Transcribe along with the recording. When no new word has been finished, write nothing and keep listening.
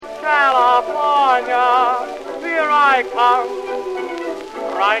I come,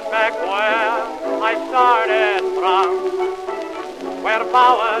 right back where I started from, where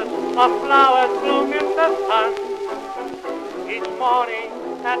bowers of flowers bloom in the sun. Each morning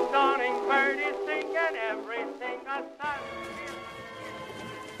at dawning, birdies sing and everything a sun.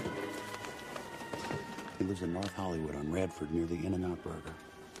 He lives in North Hollywood on Radford near the In-N-Out Burger.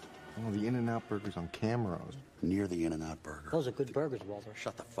 Oh, the In-N-Out Burger's on Camrose. Near the In-N-Out Burger. Those are good burgers, Walter.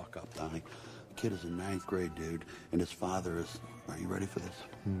 Shut the fuck up, Donnie. The kid is in 9th grade, dude, and his father is... Are you ready for this?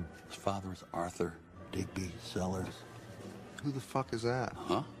 His father is Arthur Digby Sellers. Who the fuck is that?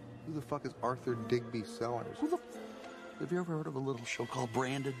 Huh? Who the fuck is Arthur Digby Sellers? Have you ever heard of a little show called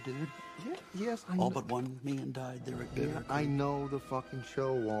Branded, dude? Yeah, yes, I know. All but one man died there at Bitter. Yeah, I know the fucking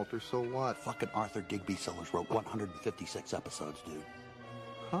show, Walter, so what? Fucking Arthur Digby Sellers wrote 156 episodes, dude.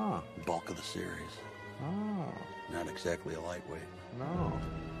 Huh. Bulk of the series. Oh. Not exactly a lightweight. No.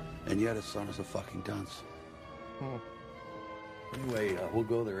 And yet his son is a fucking dunce. Anyway, we'll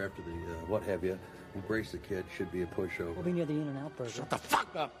go there after the what have you. We'll brace the kid. Should be a pushover. We'll be near the In-N-Out Burger. Shut the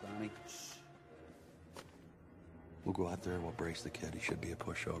fuck up, Donnie. We'll go out there. We'll brace the kid. He should be a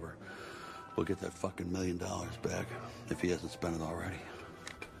pushover. We'll get that fucking $1 million back if he hasn't spent it already.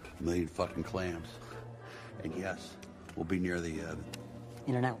 1 million fucking clams. And yes, we'll be near the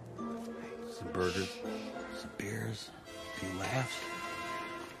In-N-Out. some burgers, some beers, a few laughs.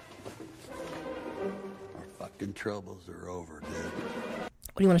 Our fucking troubles are over, dude.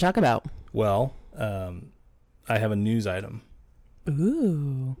 What do you want to talk about? Well, I have a news item.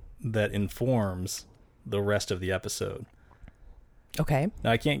 Ooh. That informs the rest of the episode. Okay.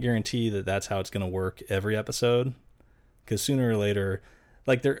 Now, I can't guarantee that that's how it's going to work every episode, because sooner or later,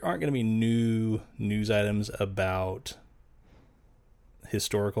 like, there aren't going to be new news items about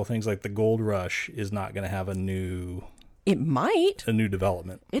historical things. Like the Gold Rush is not going to have a new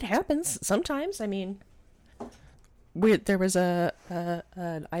development. It happens sometimes. I mean, there was an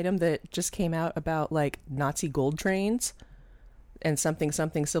item that just came out about like Nazi gold trains and something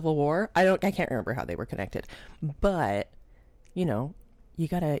Civil War. I can't remember how they were connected, but you know, you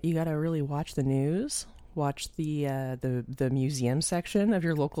gotta really watch the news. Watch the museum section of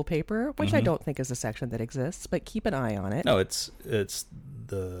your local paper, which I don't think is a section that exists, but keep an eye on it. No, it's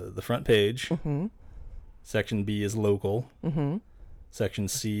the front page. Mm-hmm. Section B is local. Mm-hmm. Section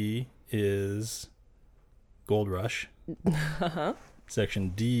C is Gold Rush. Uh-huh.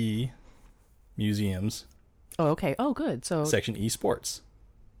 Section D, museums. Oh, okay. Oh, good. So Section E, sports.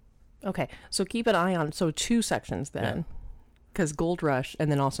 Okay, so keep an eye on 2 sections then, because Gold Rush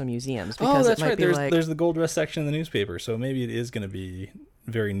and then also museums. Because that's it might right. be There's the Gold Rush section in the newspaper, so maybe it is going to be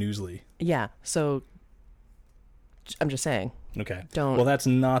very newsly. Yeah. So I'm just saying. Okay. Don't. Well, that's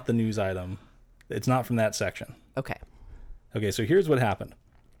not the news item. It's not from that section. Okay. Okay, so here's what happened.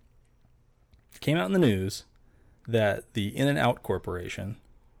 It came out in the news that the In-N-Out Corporation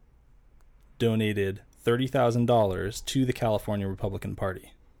donated $30,000 to the California Republican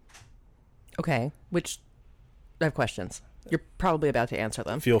Party. Okay, which I have questions. You're probably about to answer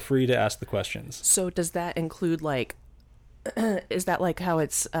them. Feel free to ask the questions. So does that include like, is that like how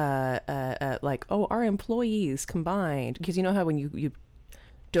it's like, oh, our employees combined? Because you know how when you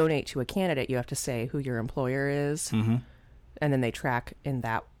donate to a candidate, you have to say who your employer is, and then they track in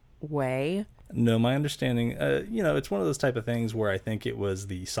that way. No, my understanding, it's one of those type of things where I think it was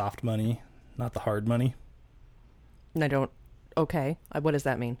the soft money, not the hard money. And I don't. Okay, what does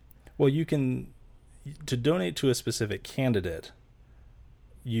that mean? Well, to donate to a specific candidate,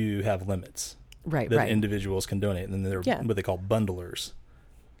 you have limits. Right. That individuals can donate. And then they're what they call bundlers,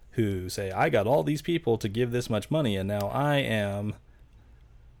 who say, I got all these people to give this much money, and now I am...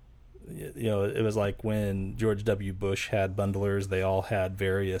 it was like when George W. Bush had bundlers, they all had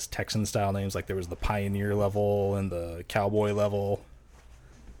various Texan-style names, like there was the pioneer level and the cowboy level.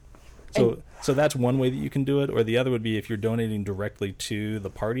 So that's one way that you can do it, or the other would be if you're donating directly to the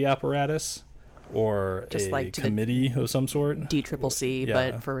party apparatus or just a like committee of some sort. DCCC,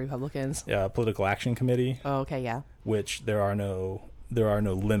 but for Republicans. Yeah, political action committee. Oh, okay, yeah. Which there are no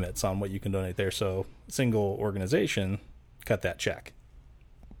limits on what you can donate there. So single organization, cut that check.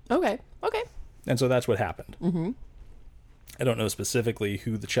 Okay. And so that's what happened. Mm-hmm. I don't know specifically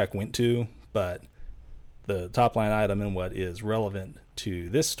who the check went to, but the top line item and what is relevant to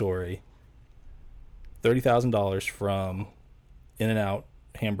this story, $30,000 from In-N-Out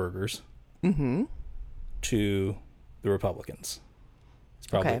hamburgers to the Republicans. It's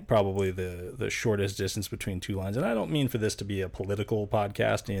probably the shortest distance between 2 lines. And I don't mean for this to be a political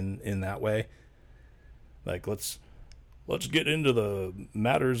podcast in that way. Like, let's get into the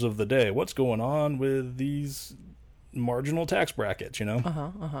matters of the day. What's going on with these marginal tax brackets,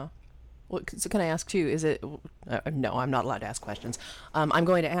 Well, so can I ask too? Is it? No, I'm not allowed to ask questions. I'm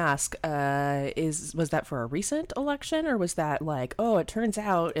going to ask. Was that for a recent election, or was that like? Oh, it turns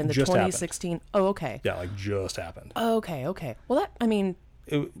out in the Just 2016. happened. Oh, okay. Yeah, like just happened. Okay. Well, that I mean,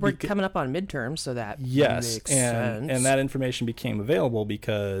 we're coming up on midterms, so that makes sense. And that information became available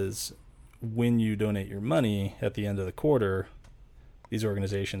because when you donate your money at the end of the quarter, these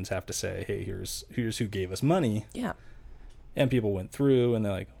organizations have to say, "Hey, here's who gave us money." Yeah. And people went through, and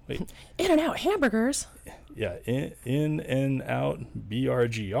they're like, "Wait, In-N-Out hamburgers." yeah, In-N-Out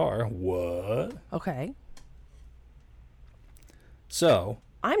BRGR, what?" Okay. So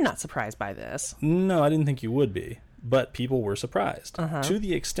I'm not surprised by this. no, I didn't think you would be, but people were surprised to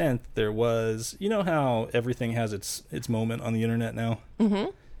the extent there was. You know how everything has its moment on the internet now. Mm-hmm.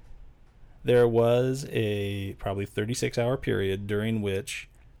 There was a probably 36-hour period during which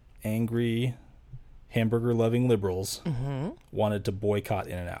angry hamburger-loving liberals wanted to boycott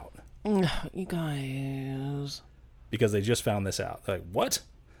In-N-Out. You guys. Because they just found this out. They're like, what?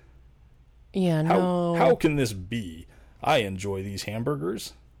 Yeah, no. How can this be? I enjoy these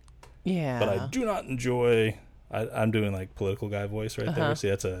hamburgers, Yeah. but I do not enjoy... I'm doing like political guy voice right there. See,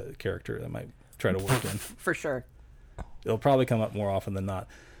 that's a character that might try to work in. For sure. It'll probably come up more often than not.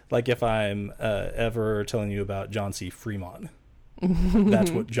 Like if I'm ever telling you about John C. Fremont.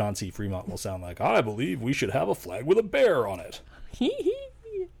 That's what John C. Fremont will sound like. I believe we should have a flag with a bear on it.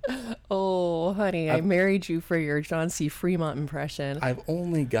 Oh, honey, I married you for your John C. Fremont impression. I've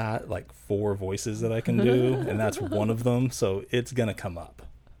only got like 4 voices that I can do, and that's one of them, so it's going to come up.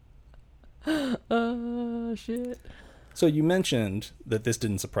 Oh, shit. So you mentioned that this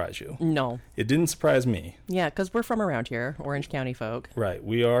didn't surprise you. No. It didn't surprise me. Yeah, because we're from around here, Orange County folk. Right,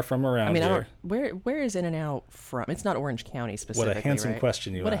 we are from around here. Where is In-N-Out from? It's not Orange County specifically, What a handsome right?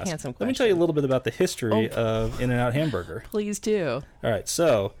 question you asked. What a handsome question. Let me tell you a little bit about the history of In-N-Out Hamburger. Please do. All right,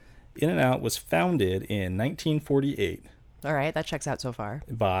 so In-N-Out was founded in 1948 All right, that checks out so far.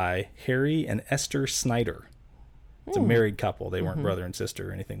 by Harry and Esther Snyder. It's a married couple. They weren't brother and sister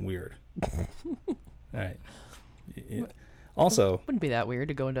or anything weird. All right. Also, Wouldn't be that weird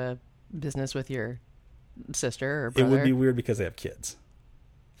to go into business with your sister or brother. it would be weird because they have kids.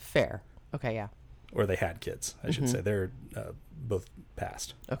 Fair. Okay, yeah. Or they had kids, I should say. They're both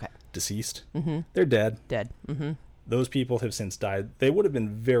passed. Okay. Deceased. They're dead. Dead. Mm-hmm. Those people have since died. They would have been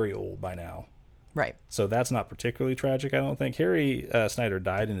very old by now. Right. So that's not particularly tragic, I don't think. Harry Snyder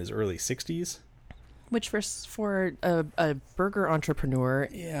died in his early 60s. Which for a burger entrepreneur,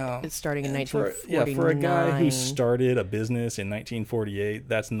 it's starting in 1949. For a guy who started a business in 1948,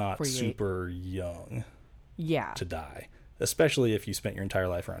 that's not 48. super young Yeah. to die, especially if you spent your entire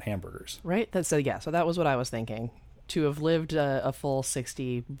life around hamburgers. Right? So that was what I was thinking. To have lived a full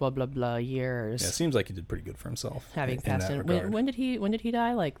 60 blah blah blah years. Yeah, it seems like he did pretty good for himself. Having in passed that in. regard. When did he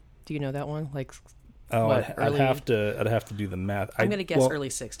die? Like, do you know that one? Like, Oh, what, I'd have to do the math. I'm going to guess early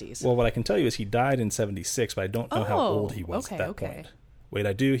 60s. Well, what I can tell you is he died in 76, but I don't know how old he was at that point. Wait,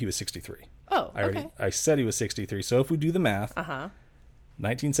 I do. He was 63. Oh, okay. I said he was 63. So if we do the math,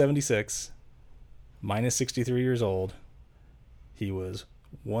 1976 minus 63 years old, he was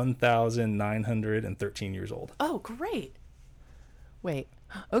 1,913 years old. Oh, great. Wait.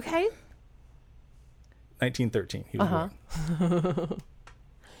 Okay. 1913. He was born.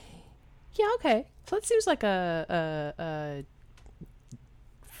 Yeah, okay. So that seems like a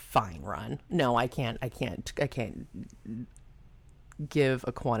fine run. No, I can't give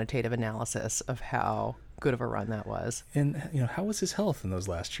a quantitative analysis of how good of a run that was. And how was his health in those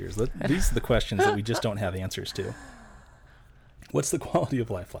last years? These are the questions that we just don't have answers to. What's the quality of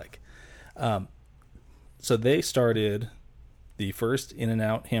life like? So they started the first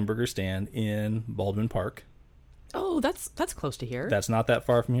In-N-Out hamburger stand in Baldwin Park. Oh, that's close to here. That's not that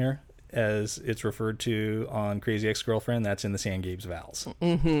far from here. As it's referred to on Crazy Ex-Girlfriend, that's in the San Gabriel Valley.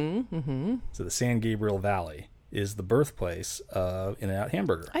 So the San Gabriel Valley is the birthplace of In-N-Out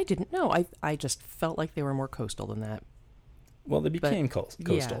Hamburger. I didn't know. I just felt like they were more coastal than that. Well, they became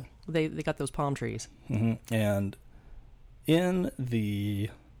coastal. Yeah, they got those palm trees. And in the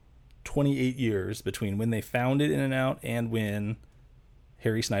 28 years between when they founded In-N-Out and when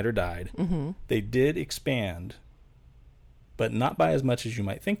Harry Snyder died, they did expand, but not by as much as you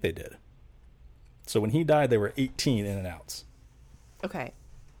might think they did. So when he died, there were 18 In-N-Outs. Okay.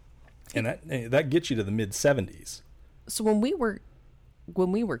 And that gets you to the mid-70s. So when we were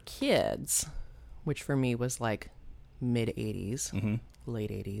kids, which for me was like mid-80s, late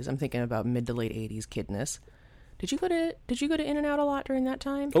 80s. I'm thinking about mid to late 80s kidness. Did you go to In-N-Out a lot during that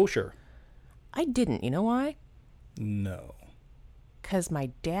time? Oh, sure. I didn't. You know why? No. because my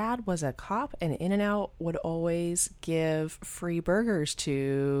dad was a cop, and In-N-Out would always give free burgers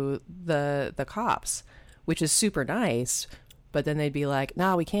to the cops, which is super nice. But then they'd be like,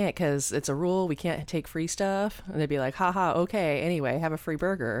 "No, we can't because it's a rule. We can't take free stuff." And they'd be like, "Haha, okay. Anyway, have a free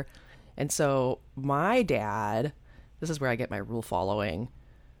burger." And so my dad, this is where I get my rule following.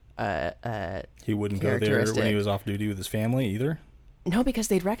 He wouldn't go there when he was off duty with his family either? No, because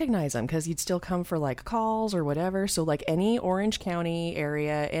they'd recognize him because he'd still come for like calls or whatever. So like any Orange County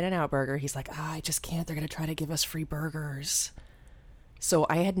area In-N-Out burger, he's like, I just can't. They're going to try to give us free burgers. So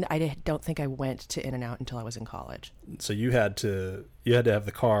I don't think I went to In-N-Out until I was in college. So you had to have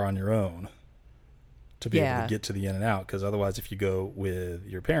the car on your own to be able to get to the In-N-Out, because otherwise if you go with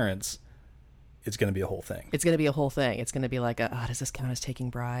your parents, it's going to be a whole thing. It's going to be a whole thing. It's going to be like, does this count as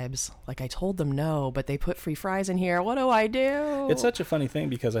taking bribes? Like, I told them no, but they put free fries in here. What do I do? It's such a funny thing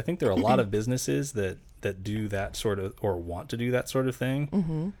because I think there are a lot of businesses that do that sort of, or want to do that sort of thing.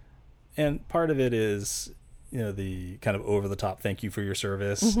 Mm-hmm. And part of it is, the kind of over the top thank you for your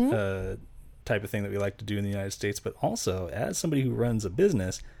service type of thing that we like to do in the United States. But also, as somebody who runs a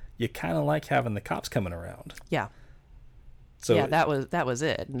business, you kind of like having the cops coming around. Yeah. So yeah, that was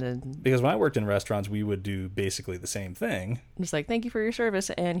it. And then, because when I worked in restaurants, we would do basically the same thing. It's like, thank you for your service,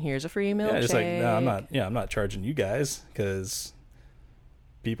 and here's a free milkshake. Yeah, just like, no, I'm not charging you guys, because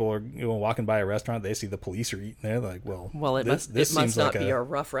people are walking by a restaurant, they see the police are eating there, like, well, it must not be a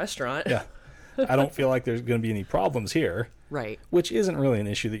rough restaurant. Yeah, I don't feel like there's going to be any problems here. Right. Which isn't really an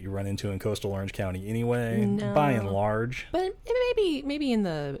issue that you run into in coastal Orange County anyway, by and large. But maybe in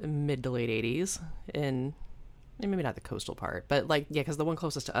the mid to late 80s, and maybe not the coastal part, but because the one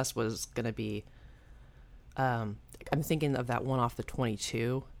closest to us was going to be, I'm thinking of that one off the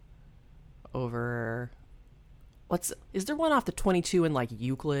 22 over, is there one off the 22 in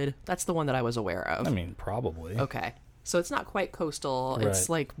Euclid? That's the one that I was aware of. I mean, probably. Okay. So it's not quite coastal. Right. It's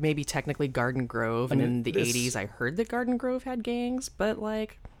maybe technically Garden Grove. And in the 80s, I heard that Garden Grove had gangs, but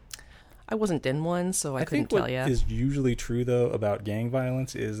I wasn't in one, so I couldn't tell you. What is usually true, though, about gang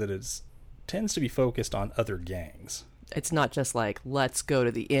violence is that it tends to be focused on other gangs. It's not just let's go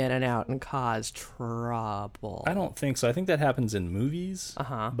to the In-N-Out and cause trouble. I don't think so. I think that happens in movies,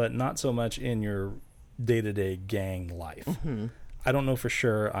 but not so much in your day-to-day gang life. Mm-hmm. I don't know for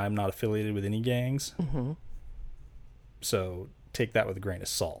sure. I'm not affiliated with any gangs. Mm-hmm. So take that with a grain of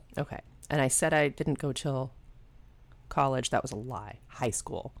salt. Okay. And I said I didn't go till college. That was a lie. High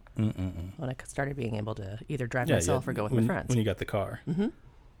school. When I started being able to either drive myself or go with my friends. When you got the car. Mm-hmm.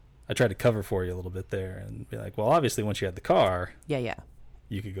 I tried to cover for you a little bit there and be like, well, obviously once you had the car,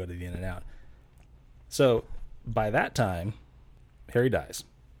 you could go to the In-N-Out. So by that time, Harry dies.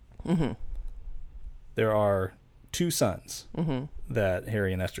 Mm-hmm. There are two sons that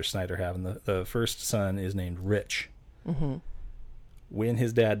Harry and Esther Snyder have, and the first son is named Rich. Mm-hmm. When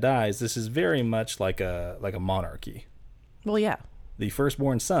his dad dies, this is very much like a monarchy. Well, yeah. The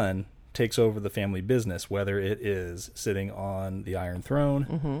firstborn son takes over the family business, whether it is sitting on the Iron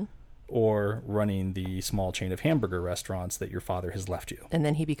Throne or running the small chain of hamburger restaurants that your father has left you. And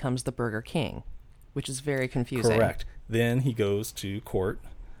then he becomes the Burger King, which is very confusing. Correct. Then he goes to court,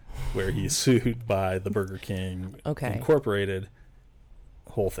 where he is sued by the Burger King Incorporated,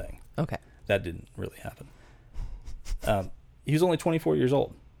 whole thing. Okay. That didn't really happen. He was only 24 years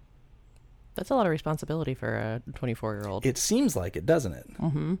old. That's a lot of responsibility for a 24-year-old. It seems like it, doesn't it?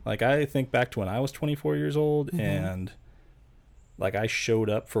 Mm-hmm. I think back to when I was 24 years old, and I showed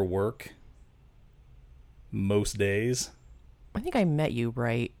up for work most days. I think I met you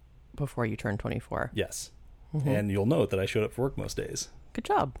right before you turned 24. Yes. Mm-hmm. And you'll note that I showed up for work most days. Good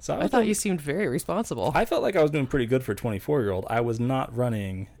job. So I thought you seemed very responsible. I felt like I was doing pretty good for a 24-year-old. I was not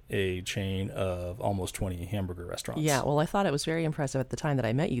running a chain of almost 20 hamburger restaurants. Yeah, well, I thought it was very impressive at the time that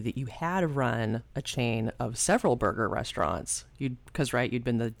I met you that you had run a chain of several burger restaurants. Because you'd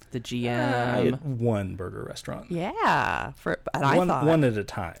been the GM. I had one burger restaurant. Yeah, one at a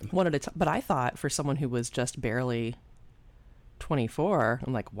time. One at a time. But I thought for someone who was just barely 24,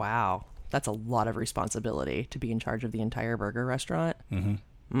 I'm like, wow. That's a lot of responsibility to be in charge of the entire burger restaurant.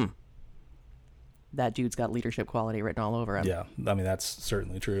 Mm-hmm. That dude's got leadership quality written all over him. Yeah, I mean, that's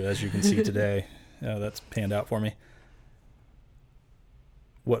certainly true. As you can see today, that's panned out for me.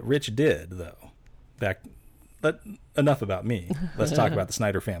 What Rich did, though, enough about me. Let's talk about the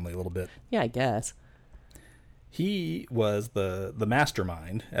Snyder family a little bit. Yeah, I guess. He was the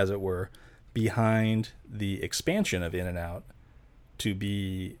mastermind, as it were, behind the expansion of In-N-Out to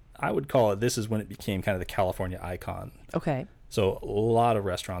be... I would call it, this is when it became kind of the California icon. Okay. So a lot of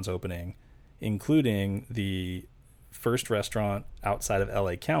restaurants opening, including the first restaurant outside of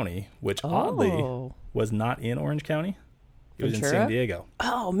LA County, which oddly was not in Orange County. It was in Ventura? San Diego.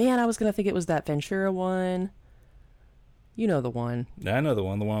 Oh man, I was gonna think it was that Ventura one. You know the one. I know the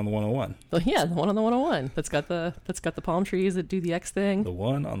one on the 101. Oh yeah, the one on the 101. That's got the palm trees that do the X thing. The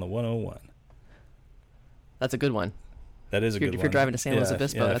one on the 101. That's a good one. That is a good one. If you're driving to San Luis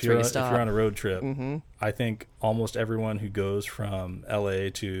Obispo, that's where you stop. If you're on a road trip, I think almost everyone who goes from LA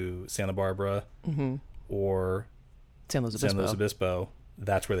to Santa Barbara or San Luis San Luis Obispo,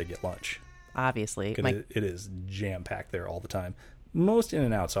 that's where they get lunch. Obviously. It is jam-packed there all the time. Most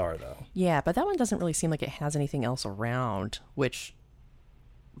In-N-Outs are, though. Yeah, but that one doesn't really seem like it has anything else around, which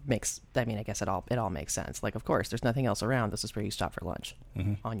makes, I guess it all makes sense. Like, of course, there's nothing else around. This is where you stop for lunch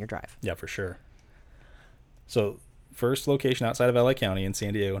on your drive. Yeah, for sure. So, first location outside of LA County in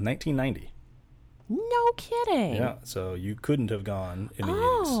San Diego, 1990. No kidding. Yeah, so you couldn't have gone in the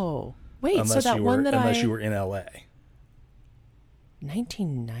 80s. Oh, wait, so that one that unless you were in LA.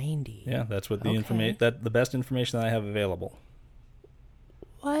 1990. Yeah, that's what the best information that I have available.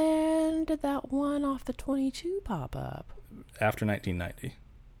 When did that one off the 22 pop up? After 1990.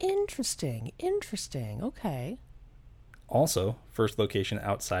 Interesting. Okay. Also, first location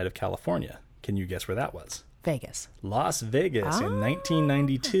outside of California. Can you guess where that was? Vegas. Las Vegas in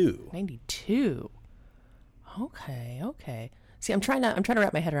 1992. 92. Okay. See, I'm trying to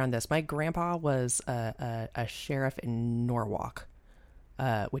wrap my head around this. My grandpa was a sheriff in Norwalk,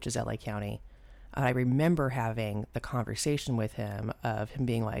 which is LA County. I remember having the conversation with him of him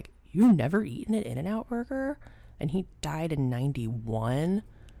being like, "You never eaten an In-N-Out burger?" And he died in 91.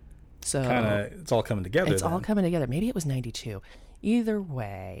 So it's all coming together. It's all coming together. Maybe it was 92. Either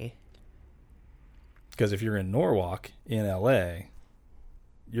way. Because if you're in Norwalk in LA,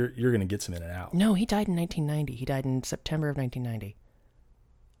 you're going to get some In-N-Out. No, he died in 1990. He died in September of 1990.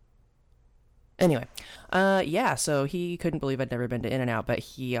 Anyway, yeah, so he couldn't believe I'd never been to In-N-Out, but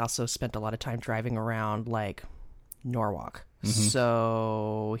he also spent a lot of time driving around, like, Norwalk.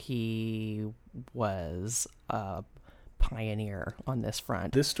 So he was a pioneer on this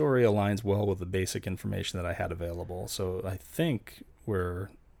front. This story aligns well with the basic information that I had available, so I think we're...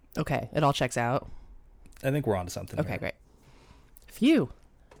 Okay, it all checks out. I think we're onto something. Okay, here. great. Phew.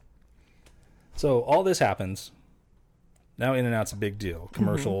 So all this happens... Now In-N-Out's a big deal.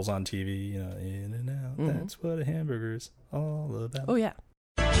 Commercials on TV, In-N-Out, that's what a hamburger's all about. Oh, yeah.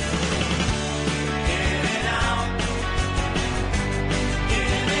 In-N-Out,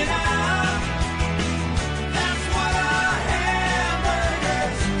 that's what a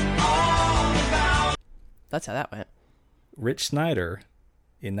hamburger's all about. That's how that went. Rich Snyder,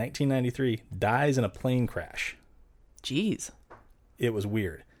 in 1993, dies in a plane crash. Jeez. It was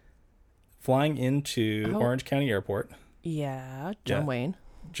weird. Flying into Orange County Airport... Yeah, John Wayne.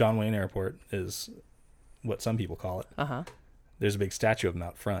 John Wayne Airport is what some people call it. Uh-huh. There's a big statue of him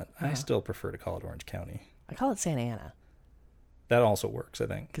out front. I still prefer to call it Orange County. I call it Santa Ana. That also works, I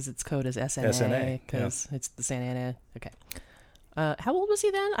think. Because its code is SNA. Because it's the Santa Ana. Okay. How old was he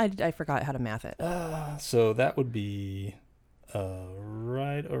then? I forgot how to math it. So that would be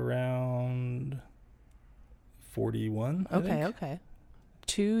right around 41, I think. Okay.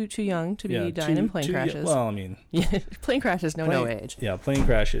 Too young to be dying in plane crashes. Well, I mean... Yeah, plane crashes no age. Yeah, plane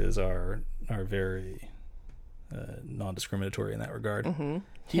crashes are very non-discriminatory in that regard.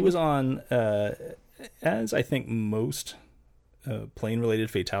 He was on, as I think most plane-related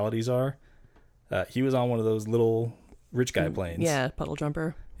fatalities are, he was on one of those little rich guy planes. Yeah, puddle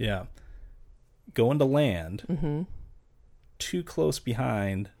jumper. Yeah. Going to land too close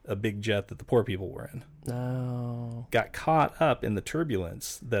behind a big jet that the poor people were in. Oh. Got caught up in the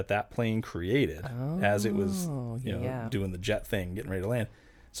turbulence that plane created as it was doing the jet thing, getting ready to land.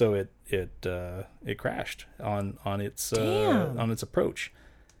 So it crashed on its approach.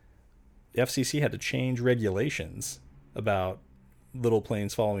 The FCC had to change regulations about little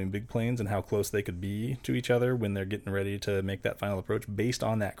planes following big planes and how close they could be to each other when they're getting ready to make that final approach based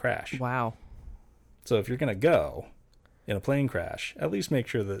on that crash. Wow. So if you're going to go in a plane crash, at least make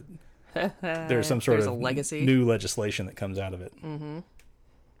sure that there's some sort of a legacy. New legislation that comes out of it.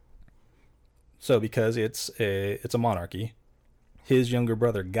 So because it's a monarchy, his younger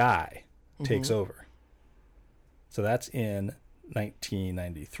brother Guy takes over. So that's in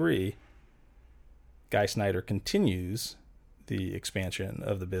 1993. Guy Snyder continues the expansion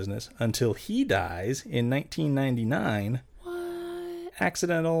of the business until he dies in 1999. What?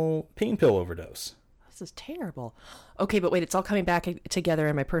 Accidental pain pill overdose. This is terrible. Okay, but wait, it's all coming back together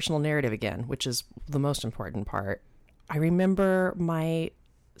in my personal narrative again, which is the most important part. I remember my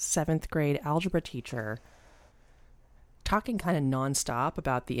 7th grade algebra teacher talking kind of nonstop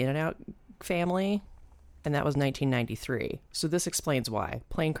about the In-N-Out family and that was 1993. So this explains why.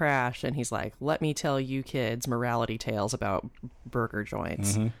 Plane crash, and he's like, let me tell you kids morality tales about burger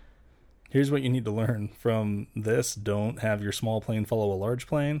joints. Mm-hmm. Here's what you need to learn from this. Don't have your small plane follow a large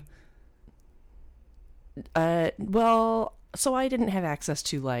plane. Well, so I didn't have access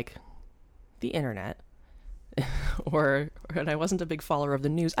to, like, the internet. and I wasn't a big follower of the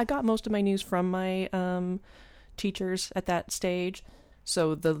news. I got most of my news from my teachers at that stage.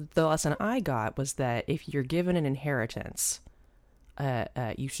 So the lesson I got was that if you're given an inheritance,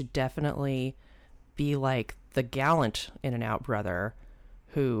 you should definitely be like the gallant In-N-Out brother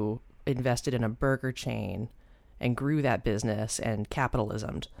who invested in a burger chain and grew that business and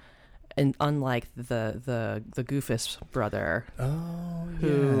capitalismed. And unlike the Goofus brother,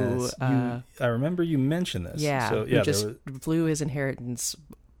 who yes. I remember you mentioned this. Yeah, so, who just blew his inheritance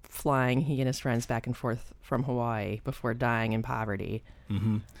flying he and his friends back and forth from Hawaii before dying in poverty.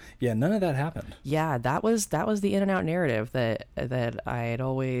 Mm-hmm. Yeah, none of that happened. Yeah, that was the In-N-Out narrative that I had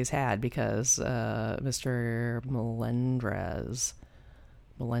always had because Mr.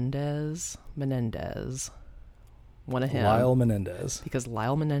 Menendez. One of him. Lyle Menendez. Because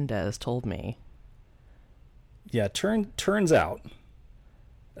Lyle Menendez told me. Yeah, turns out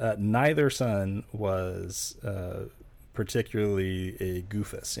neither son was particularly a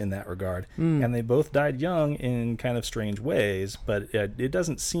goofus in that regard. And they both died young in kind of strange ways, but it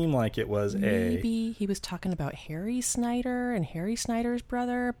doesn't seem like it was Maybe he was talking about Harry Snyder and Harry Snyder's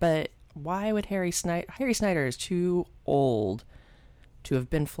brother, but why would Harry Snyder is too old to have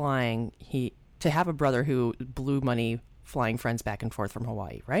been flying. To have a brother who blew money flying friends back and forth from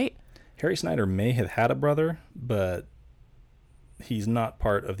Hawaii, right? Harry Snyder may have had a brother, but he's not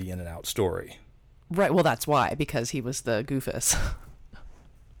part of the In-N-Out story. Right, well, that's why, because he was the Goofus.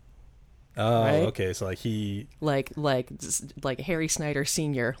 Oh, right? Okay, so he... Like Harry Snyder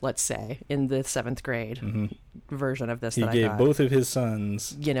Sr., let's say, in the 7th grade version of this. He gave both of his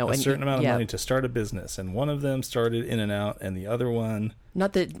sons a certain amount of money to start a business, and one of them started In-N-Out, and the other one...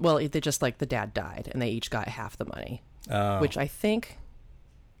 Not that, well, they just, like, the dad died, and they each got half the money, which I think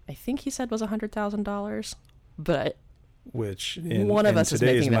he said was $100,000, but... Which in one of us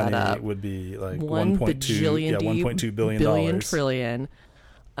today's is making money that up. Would be like 1.2 billion trillion.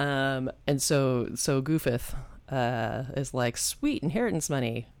 And so Goofus is like, sweet inheritance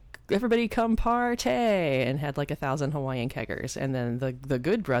money, everybody come party, and had like 1,000 Hawaiian keggers. And then the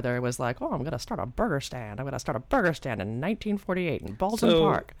good brother was like, oh, I'm gonna start a burger stand in 1948 in Baldwin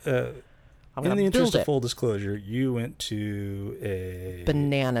Park. In the interest of full disclosure, you went to a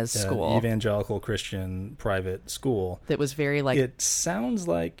bananas school, evangelical Christian private school that was very like. It sounds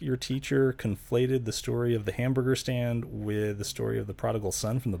like your teacher conflated the story of the hamburger stand with the story of the prodigal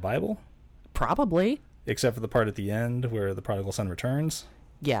son from the Bible. Probably, except for the part at the end where the prodigal son returns.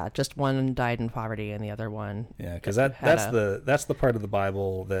 Yeah, just one died in poverty and the other one. Yeah, because that's the part of the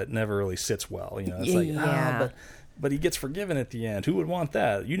Bible that never really sits well. You know, it's like but he gets forgiven at the end. Who would want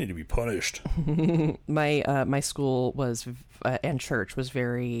that? You need to be punished. My school was and church was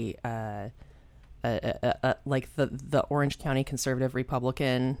very like the Orange County conservative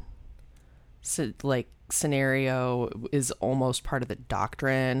Republican scenario is almost part of the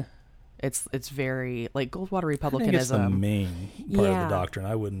doctrine. It's very like Goldwater Republicanism. I think it's the main part of the doctrine.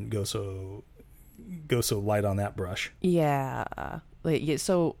 I wouldn't go so light on that brush. Yeah.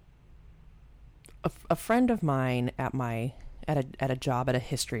 So a friend of mine at a job at a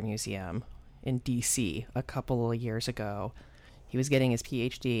history museum in DC a couple of years ago, he was getting his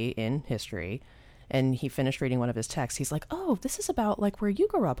PhD in history, and he finished reading one of his texts. He's like, "Oh, this is about like where you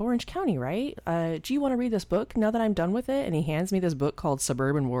grew up, Orange County, right? Do you want to read this book now that I'm done with it?" And he hands me this book called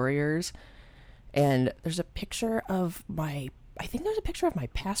Suburban Warriors, and there's a picture of my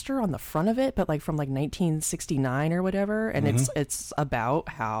pastor on the front of it, but like from like 1969 or whatever, and it's about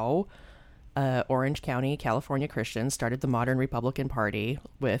how Orange County, California Christians started the modern Republican Party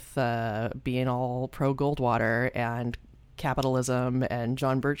with being all pro Goldwater and capitalism and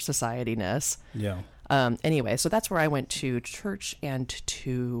John Birch Society-ness. Yeah. Anyway, so that's where I went to church and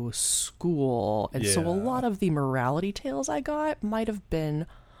to school. And so a lot of the morality tales I got might have been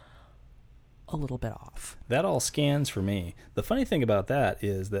a little bit off. That all scans for me. The funny thing about that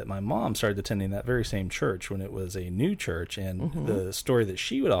is that my mom started attending that very same church when it was a new church, and the story that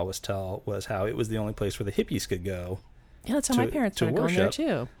she would always tell was how it was the only place where the hippies could go. Yeah, that's how my parents started going there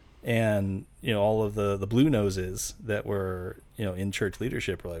too. And all of the blue noses that were in church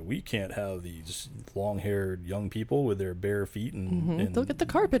leadership were like, we can't have these long-haired young people with their bare feet and they'll get the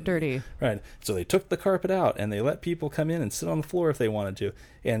carpet dirty. Right. So they took the carpet out and they let people come in and sit on the floor if they wanted to.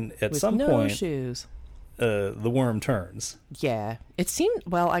 And at with some point, shoes. the worm turns. Yeah, it seemed.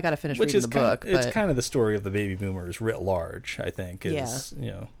 Well, I got to finish Which reading is the book. it's but kind of the story of the baby boomers writ large. I think is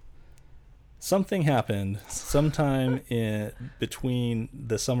something happened sometime in between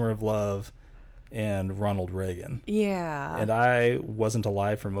the Summer of Love and Ronald Reagan. Yeah. And I wasn't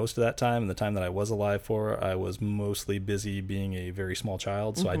alive for most of that time, and the time that I was alive for, I was mostly busy being a very small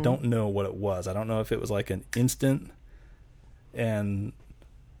child, so I don't know what it was. I don't know if it was like an instant and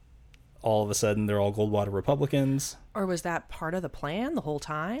all of a sudden they're all Goldwater Republicans. Or was that part of the plan the whole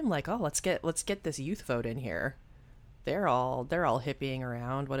time? Like, oh, let's get this youth vote in here. They're all hippieing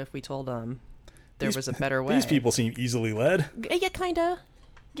around. What if we told them there was a better way? These people seem easily led. Yeah, kinda.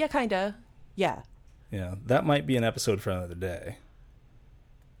 Yeah, kinda. Yeah. Yeah, that might be an episode for another day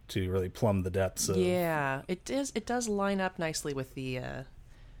to really plumb the depths of... Yeah, it does line up nicely with the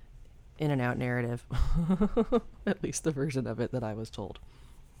In and Out narrative. At least the version of it that I was told.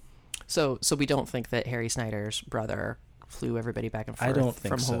 So we don't think that Harry Snyder's brother flew everybody back and forth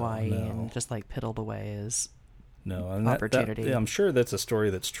from Hawaii and just like piddled away his opportunity. I'm sure that's a story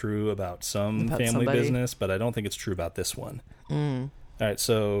that's true about some family business, but I don't think it's true about this one. All right,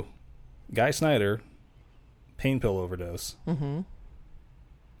 so Guy Snyder, pain pill overdose.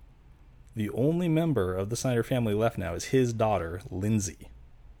 The only member of the Snyder family left now is his daughter, Lindsay,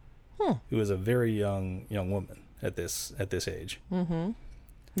 who is a very young woman at this age.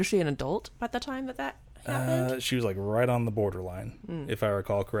 Was she an adult by the time that happened? She was like right on the borderline, if I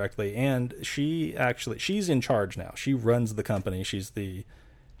recall correctly. And she's in charge now. She runs the company. She's the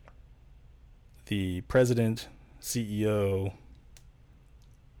president, CEO,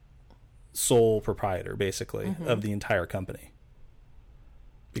 sole proprietor, basically, of the entire company.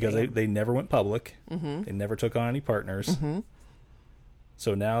 Because they never went public. They never took on any partners.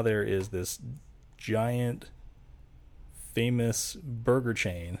 So now there is this giant, famous burger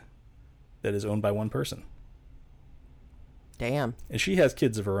chain that is owned by one person. Damn. And she has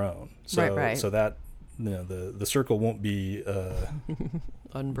kids of her own. So, right. So that, the circle won't be...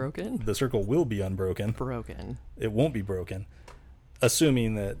 unbroken? The circle will be unbroken. Broken. It won't be broken.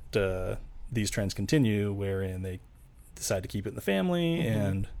 Assuming that these trends continue, wherein they decide to keep it in the family,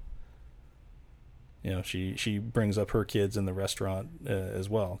 and she brings up her kids in the restaurant as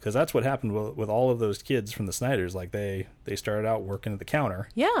well, because that's what happened with all of those kids from the Snyders. Like they started out working at the counter.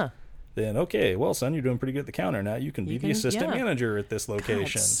 Yeah. Then okay, well, son, you're doing pretty good at the counter. Now you can be the assistant manager at this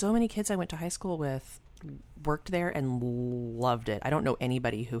location. God, so many kids I went to high school with worked there and loved it. I don't know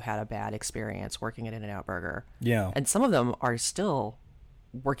anybody who had a bad experience working at In-N-Out Burger. Yeah. And some of them are still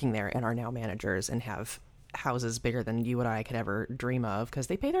working there and are now managers and have houses bigger than you and I could ever dream of because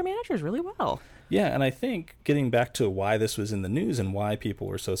they pay their managers really well. Yeah, and I think getting back to why this was in the news and why people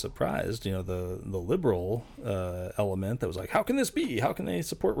were so surprised, the liberal element that was like, how can this be? How can they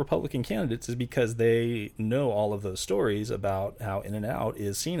support Republican candidates? Is because they know all of those stories about how In-N-Out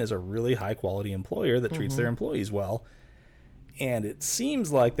is seen as a really high-quality employer that treats their employees well. And it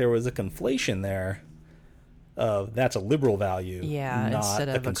seems like there was a conflation there of that's a liberal value, not instead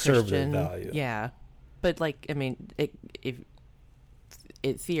of a conservative Christian value. Yeah. But,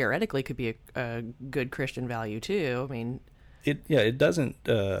 it theoretically could be a good Christian value, too. I mean... It doesn't...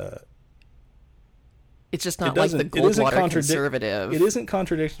 it's just not like the Goldwater conservative. It isn't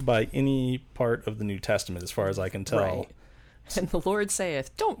contradicted by any part of the New Testament, as far as I can tell. Right. And the Lord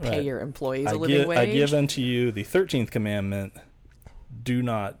saith, don't pay your employees a living wage. I give unto you the 13th commandment, do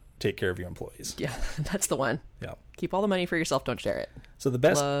not take care of your employees. Yeah, that's the one. Yeah. Keep all the money for yourself, don't share it. So the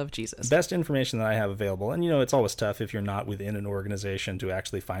best love Jesus. Best information that I have available, and it's always tough if you're not within an organization to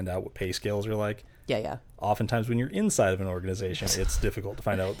actually find out what pay scales are like. Yeah. Oftentimes when you're inside of an organization, it's difficult to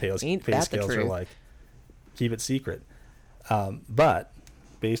find out what pay scales are like. Keep it secret. But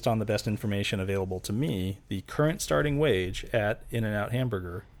based on the best information available to me, the current starting wage at In-N-Out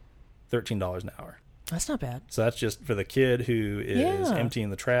Hamburger, $13 an hour. That's not bad. So that's just for the kid who is emptying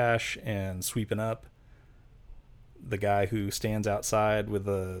the trash and sweeping up, the guy who stands outside with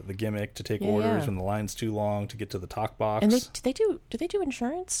the gimmick to take orders when the line's too long to get to the talk box. And do they do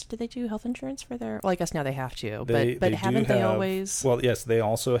insurance? Do they do health insurance for their... Well, I guess now they have to, but haven't they always... Well, yes, they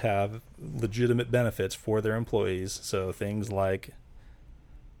also have legitimate benefits for their employees. So things like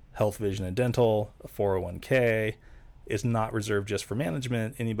health, vision, and dental, a 401k. It's not reserved just for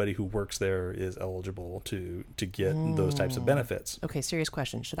management. Anybody who works there is eligible to get those types of benefits. Okay, serious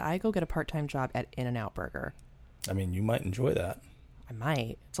question. Should I go get a part-time job at In-N-Out Burger? I mean, you might enjoy that. I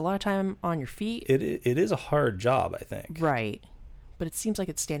might. It's a lot of time on your feet. It is a hard job, I think. Right. But it seems like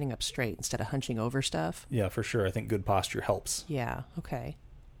it's standing up straight instead of hunching over stuff. Yeah, for sure. I think good posture helps. Yeah, okay.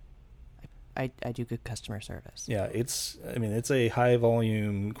 I do good customer service. Yeah, it's a high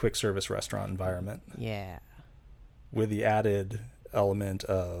volume quick service restaurant environment. Yeah. With the added element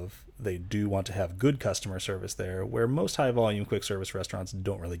of they do want to have good customer service there, where most high volume quick service restaurants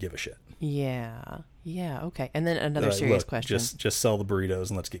don't really give a shit. Yeah. Yeah, okay. And then another serious question. Just sell the burritos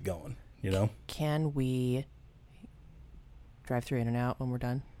and let's get going, you know? Can we drive through In-N-Out when we're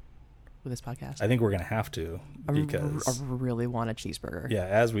done with this podcast? I think we're going to have to, because I really want a cheeseburger. Yeah,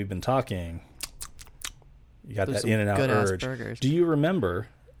 as we've been talking, you got There's that In-N-Out urge. burgers. Do you remember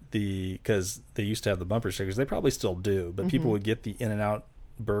because they used to have the bumper stickers, they probably still do, but people would get the In-N-Out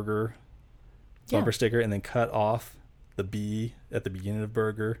burger bumper sticker and then cut off the B at the beginning of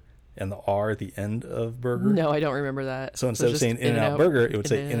burger and the R at the end of burger? No, I don't remember that. So instead of saying In-N-Out burger, it would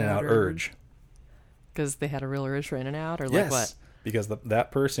say In-N-Out urge. Because they had a real urge for In-N-Out, or Yes, what? because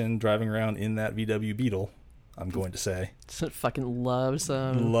that person driving around in that VW Beetle, I'm going to say, fucking loved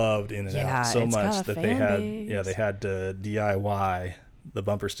In-N-Out so it's much got a that fan they had to DIY the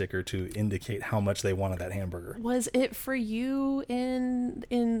bumper sticker to indicate how much they wanted that hamburger. Was it for you in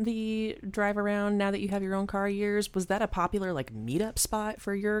the drive around now that you have your own car years? Was that a popular like meetup spot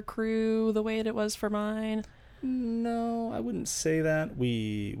for your crew the way it was for mine? No, I wouldn't say that.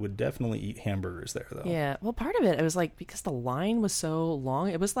 We would definitely eat hamburgers there, though. Yeah, well, part of it was like because the line was so long.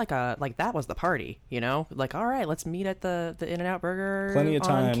 It was like that was the party, you know. Like, all right, let's meet at the In-N-Out Burger plenty of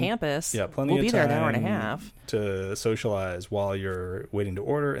time on campus. Yeah, plenty we'll of be time there an hour and a half to socialize while you're waiting to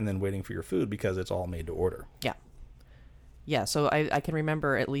order and then waiting for your food because it's all made to order. Yeah, yeah. So I can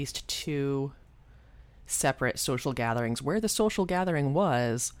remember at least 2 separate social gatherings where the social gathering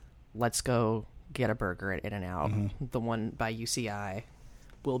was, let's go get a burger at In-N-Out. The one by UCI.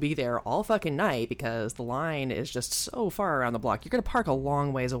 We'll be there all fucking night because the line is just so far around the block. You're going to park a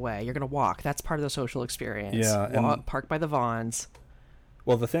long ways away. You're going to walk. That's part of the social experience. Yeah. Park by the Vons.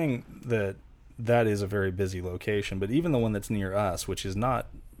 Well, the thing that is a very busy location, but even the one that's near us, which is not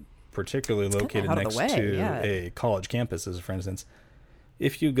particularly located next to a college campus, as for instance,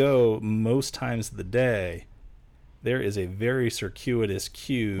 if you go most times of the day, there is a very circuitous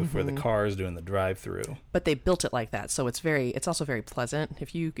queue for the cars doing the drive-through. But they built it like that, so it's also very pleasant.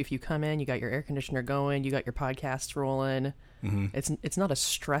 If you come in, you got your air conditioner going, you got your podcasts rolling. It's not a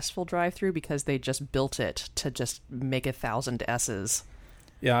stressful drive-through because they just built it to just make 1,000 S's.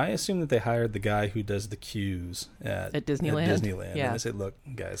 Yeah, I assume that they hired the guy who does the queues at Disneyland. Yeah. And they said, "Look,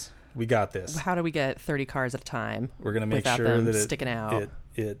 guys, we got this. How do we get 30 cars at a time? We're going to make without sure them that sticking out.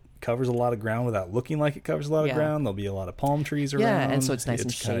 It covers a lot of ground without looking like it covers a lot of ground. There'll be a lot of palm trees around. Yeah, and so it's nice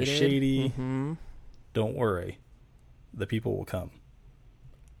and kind of shady. Don't worry, the people will come."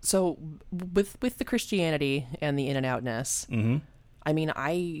 So with the Christianity and the In-N-Outness, I mean,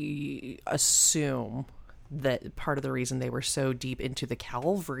 I assume that part of the reason they were so deep into the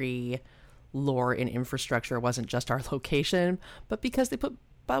Calvary lore and infrastructure wasn't just our location, but because they put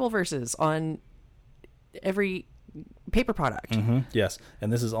Bible verses on every paper product. Yes,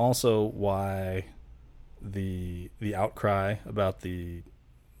 and this is also why the outcry about the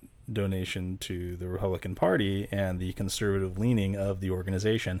donation to the Republican Party and the conservative leaning of the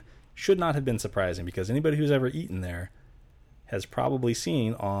organization should not have been surprising, because anybody who's ever eaten there has probably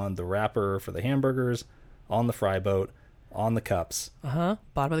seen on the wrapper for the hamburgers, on the fry boat, on the cups. Bottom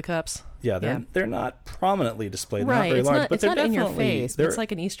of the cups. Yeah, they're not prominently displayed. They're Right, not very it's large, not, but it's they're not in your definitely face. It's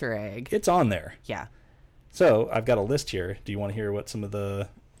like an Easter egg. It's on there. Yeah. So I've got a list here. Do you want to hear what some of the?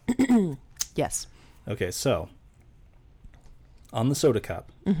 Yes. Okay, so on the soda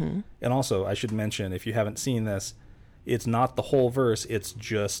cup, and also I should mention, if you haven't seen this, it's not the whole verse. It's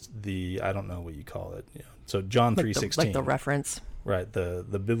just the, I don't know what you call it. You know, so John 3:16, like the reference. Right,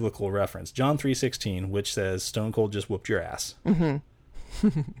 the biblical reference. John 3:16, which says Stone Cold just whooped your ass.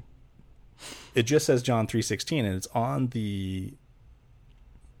 It just says John 3:16, and it's on the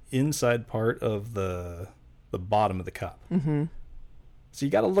inside part of the bottom of the cup. So you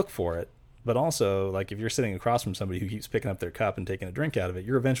got to look for it. But also, like, if you're sitting across from somebody who keeps picking up their cup and taking a drink out of it,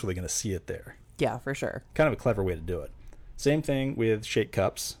 you're eventually going to see it there. Yeah, for sure. Kind of a clever way to do it. Same thing with shake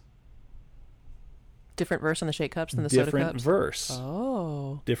cups. Different verse on the shake cups than the soda cups? Different verse.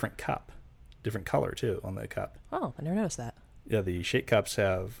 Oh. Different cup. Different color, too, on the cup. Oh, I never noticed that. Yeah, the shake cups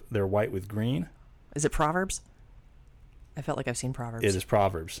they're white with green. Is it Proverbs? I felt like I've seen Proverbs. It is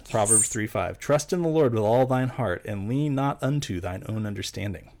Proverbs. Yes. Proverbs 3:5. Trust in the Lord with all thine heart, and lean not unto thine own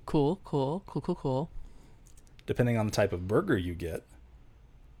understanding. Cool. Depending on the type of burger you get,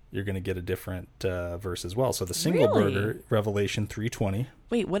 you're going to get a different verse as well. So the single burger, Revelation 3:20.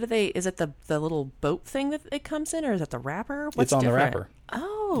 Wait, what are they? Is it the little boat thing that it comes in, or is it the wrapper? It's on different? the wrapper.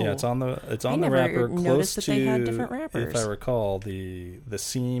 Oh, Oh, Yeah, it's on the never wrapper, noticed close that to, they had different wrappers. if I recall, the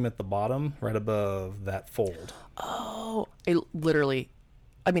seam at the bottom, right above that fold. Oh, it literally.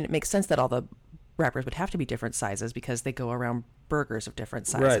 I mean, it makes sense that all the wrappers would have to be different sizes because they go around burgers of different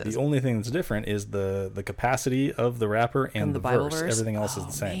sizes. Right. The only thing that's different is the capacity of the wrapper and the Bible verse. Everything else is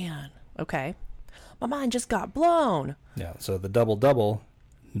the same. Man, okay. My mind just got blown. Yeah. So the double,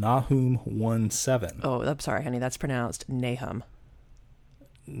 Nahum 1:7. Oh, I'm sorry, honey. That's pronounced Nahum.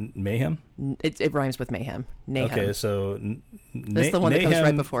 Mayhem. It rhymes with mayhem. Nahum. Okay, so that's the one that comes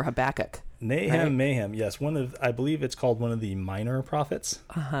right before Habakkuk. Nahum, right? Mayhem. Yes, I believe it's called one of the minor prophets.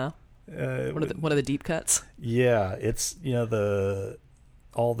 One of the deep cuts. Yeah, it's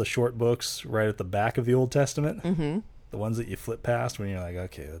all the short books right at the back of the Old Testament. Mm-hmm. The ones that you flip past when you're like,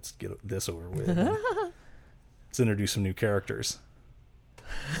 okay, let's get this over with. Let's introduce some new characters.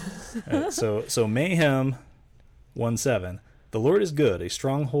 Right, so Mayhem 1:7. The Lord is good, a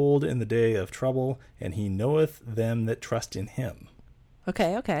stronghold in the day of trouble, and he knoweth them that trust in him.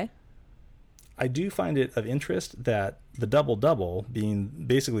 Okay. I do find it of interest that the double, being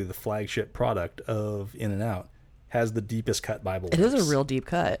basically the flagship product of In-N-Out, has the deepest cut Bible It verse. is a real deep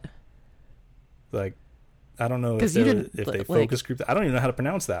cut. Like, I don't know if they focus group. I don't even know how to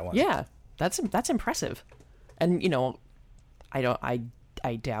pronounce that one. Yeah, that's impressive. And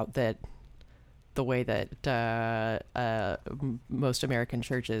I doubt that the way that most American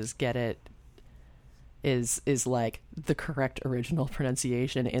churches get it is like the correct original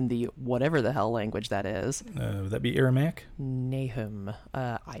pronunciation in the whatever the hell language that is. Would that be Aramaic? Nahum.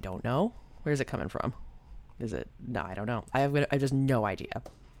 I don't know. Where's it coming from? Is it? No, I don't know. I have just no idea.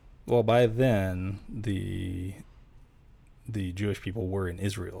 Well, by then the Jewish people were in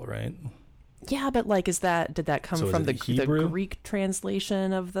Israel, right? Yeah, but like, did that come from the Hebrew? Greek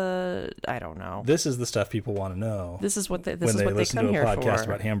translation of the? I don't know. This is the stuff people want to know. This is what they when they listen come to a here podcast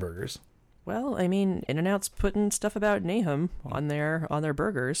for. about hamburgers. Well, I mean, In-N-Out's putting stuff about Nahum on their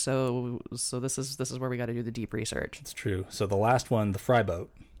burgers, so this is where we got to do the deep research. It's true. So the last one, the fry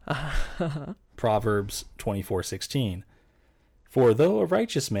boat. Proverbs 24:16. For though a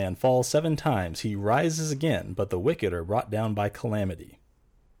righteous man falls 7 times, he rises again, but the wicked are brought down by calamity.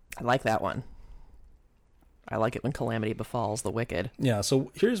 I like that one. I like it when calamity befalls the wicked. Yeah,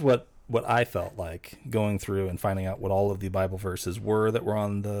 so here's what I felt like going through and finding out what all of the Bible verses were that were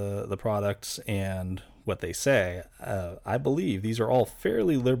on the products and what they say. I believe these are all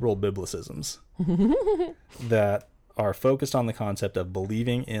fairly liberal biblicisms that are focused on the concept of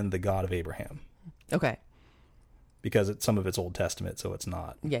believing in the God of Abraham. Okay. Because some of it's Old Testament, so it's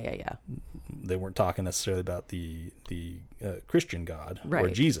not. Yeah. They weren't talking necessarily about the Christian God or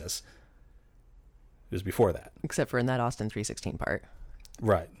Right. Jesus. It was before that. Except for in that Austin 3:16 part.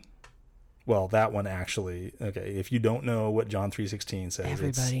 Right. Well, that one actually, okay, if you don't know what John 3:16 says,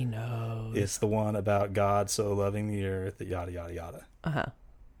 Everybody knows. It's the one about God so loving the earth, that yada, yada, yada. Uh-huh.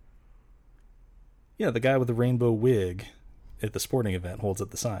 Yeah, the guy with the rainbow wig at the sporting event holds up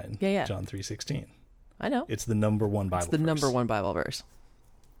the sign. Yeah. John 3:16. I know. It's the number one Bible verse. It's the number one Bible verse.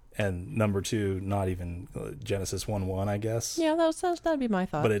 And number 2, not even Genesis 1:1, I guess. Yeah, that'd be my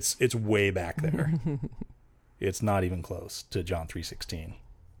thought. But it's way back there. It's not even close to John 3:16.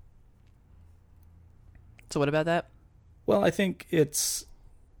 So what about that? Well, I think it's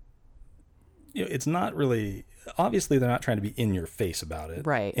not really, obviously they're not trying to be in your face about it.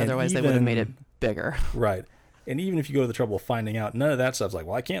 Right. And Otherwise they would have made it bigger. Right. And even if you go to the trouble of finding out, none of that stuff's like,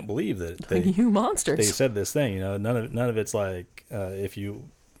 well, I can't believe that You monsters. they said this thing. None of it's like if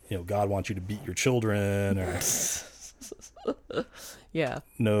God wants you to beat your children or Yeah.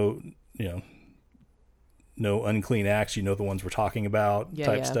 no unclean acts. The ones we're talking about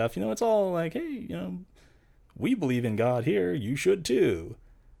type stuff. It's all like, hey, we believe in God here. You should too.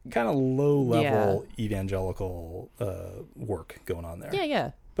 Kind of low level evangelical work going on there.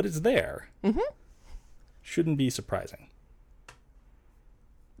 Yeah. But it's there. Mm-hmm. Shouldn't be surprising.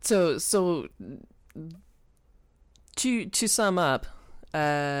 So to sum up,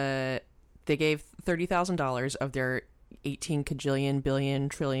 they gave $30,000 of their 18 kajillion billion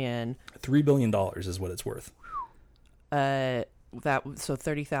trillion. $3 billion is what it's worth. So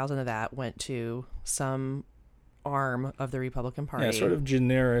 30,000 of that went to some arm of the Republican Party. Yeah, sort of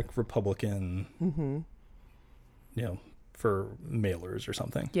generic Republican. Mm-hmm. For mailers or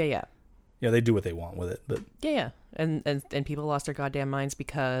something. Yeah. Yeah, they do what they want with it, but Yeah. And people lost their goddamn minds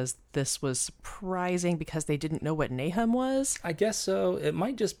because this was surprising because they didn't know what Nahum was. I guess so. It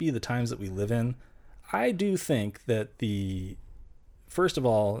might just be the times that we live in. I do think that first of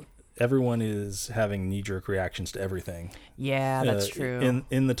all, everyone is having knee-jerk reactions to everything. Yeah, that's true.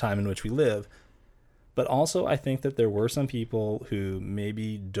 In the time in which we live. But also, I think that there were some people who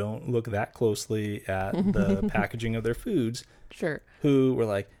maybe don't look that closely at the packaging of their foods. Sure. Who were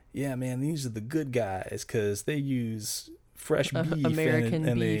like, yeah, man, these are the good guys because they use fresh beef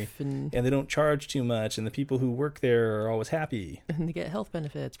American beef and they don't charge too much, and the people who work there are always happy. And they get health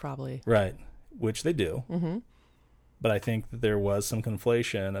benefits, probably. Right, which they do. Mm-hmm. But I think that there was some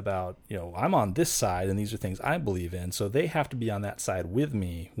conflation about, I'm on this side and these are things I believe in, so they have to be on that side with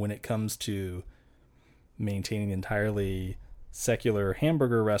me when it comes to maintaining entirely secular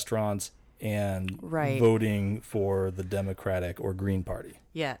hamburger restaurants and voting for the Democratic or Green Party.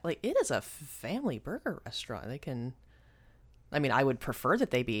 Yeah, like it is a family burger restaurant. I would prefer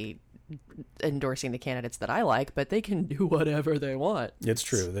that they be endorsing the candidates that I like, but they can do whatever they want. It's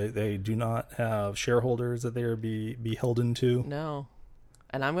true. They do not have shareholders that they are beholden to. No.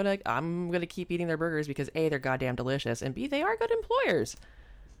 And I'm gonna keep eating their burgers because A, they're goddamn delicious, and B, they are good employers.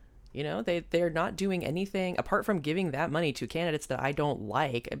 They're not doing anything apart from giving that money to candidates that I don't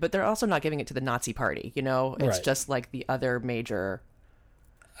like, but they're also not giving it to the Nazi party. It's just like the other major.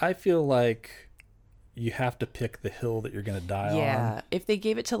 I feel like you have to pick the hill that you're going to die on. Yeah. If they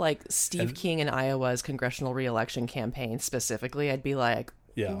gave it to like Steve King in Iowa's congressional reelection campaign specifically, I'd be like,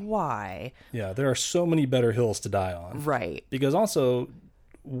 why? Yeah. There are so many better hills to die on. Right. Because also,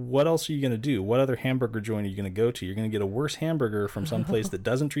 what else are you going to do? What other hamburger joint are you going to go to? You're going to get a worse hamburger from some place that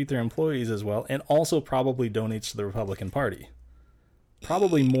doesn't treat their employees as well and also probably donates to the Republican Party.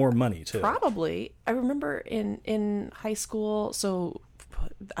 Probably more money, too. Probably. I remember in high school, so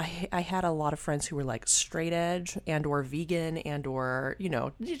I had a lot of friends who were like straight edge and or vegan and or,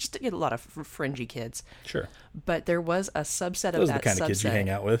 just a lot of fringy kids. Sure. But there was a subset Those of that subset. Those are the kind of kids you hang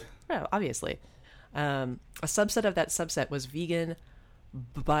out with. Yeah, obviously. A subset of that subset was vegan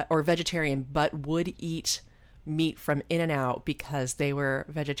or vegetarian, but would eat meat from In-N-Out because they were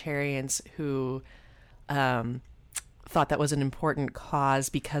vegetarians who thought that was an important cause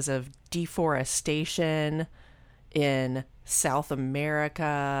because of deforestation in South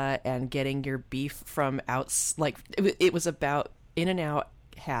America and getting your beef from it was about In-N-Out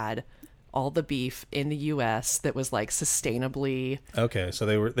had all the beef in the U.S. that was like sustainably. Okay, so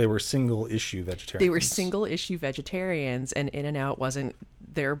they were single issue vegetarians. They were single issue vegetarians, and In-N-Out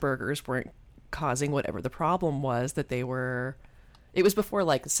their burgers weren't causing whatever the problem was that they were. It was before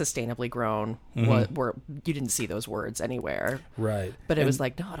like sustainably grown, where you didn't see those words anywhere. Right. But it was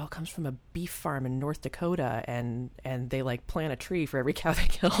like, no, it all comes from a beef farm in North Dakota, and they like plant a tree for every cow they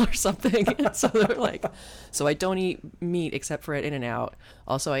kill or something. And so they're like, so I don't eat meat except for at In-N-Out.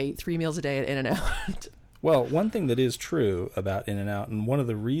 Also, I eat 3 meals a day at In-N-Out. Well, one thing that is true about In-N-Out, and one of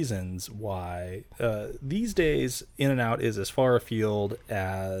the reasons why these days In-N-Out is as far afield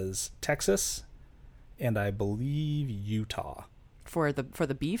as Texas and I believe Utah. For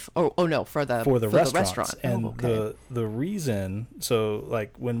the beef? Oh no, for the restaurant. And the reason, so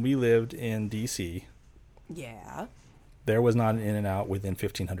like when we lived in DC, there was not an In-N-Out within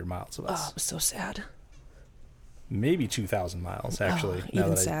 1,500 miles of us. Oh, it was so sad. Maybe 2,000 miles actually. Now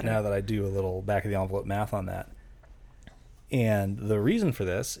that I do a little back of the envelope math on that. And the reason for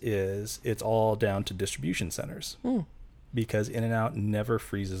this is it's all down to distribution centers. Because In-N-Out never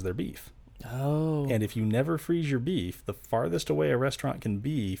freezes their beef. Oh. And if you never freeze your beef, the farthest away a restaurant can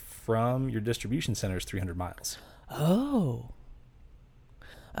be from your distribution center is 300 miles. Oh,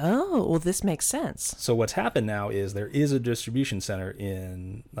 well, this makes sense. So what's happened now is there is a distribution center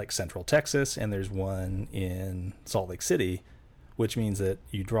in like Central Texas, and there's one in Salt Lake City, which means that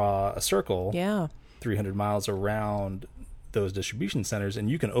you draw a circle 300 miles around those distribution centers, and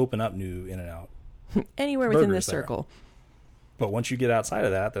you can open up new In-N-Out anywhere within this circle. But once you get outside of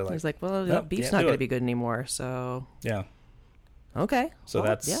that, they're like, he's like, well, that beef's not going to be good anymore. So okay. So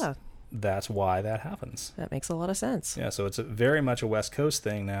that's why that happens. That makes a lot of sense. Yeah. So it's very much a West Coast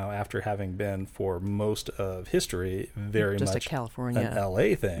thing now, after having been for most of history very just much a California, an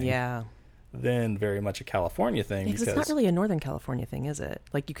LA thing. Yeah. Then very much a California thing, because it's not really a Northern California thing, is it?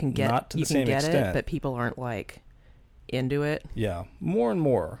 Like you can get it, but people aren't like into it. Yeah, more and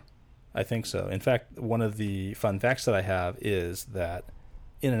more. I think so. In fact, one of the fun facts that I have is that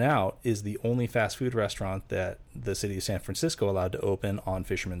In-N-Out is the only fast food restaurant that the city of San Francisco allowed to open on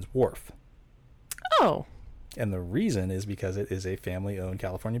Fisherman's Wharf. Oh. And the reason is because it is a family-owned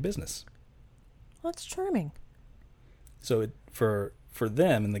California business. Well, that's charming. So for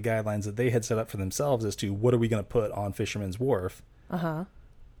them and the guidelines that they had set up for themselves as to what are we going to put on Fisherman's Wharf,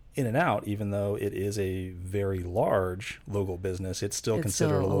 In-N-Out, even though it is a very large local business, it's still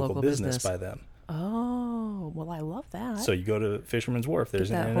considered a local business by them. Oh, well, I love that. So you go to Fisherman's Wharf,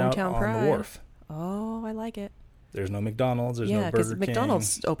 there's an In-N-Out on the wharf. Oh, I like it. There's no McDonald's. There's no Yeah, Burger because King.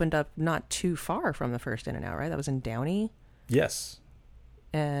 McDonald's opened up not too far from the first In-N-Out, right? That was in Downey. Yes.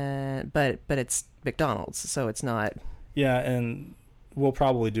 But it's McDonald's, so it's not. Yeah, and we'll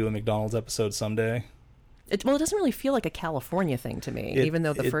probably do a McDonald's episode someday. It doesn't really feel like a California thing to me, even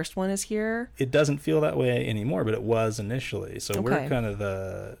though the first one is here. It doesn't feel that way anymore, but it was initially. So we're kind of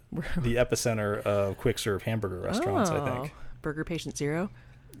the epicenter of quick serve hamburger restaurants, I think. Burger Patient Zero?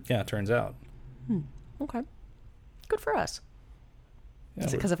 Yeah, it turns out. Okay. Good for us. Yeah,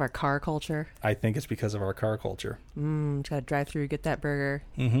 is it because of our car culture? I think it's because of our car culture. Gotta drive through, get that burger.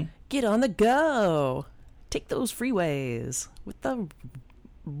 Mm-hmm. Get on the go. Take those freeways with the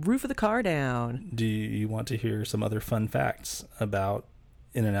roof of the car down. Do you want to hear some other fun facts about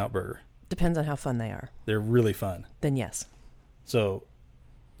In-N-Out Burger? Depends on how fun they are. They're really fun. Then yes. So,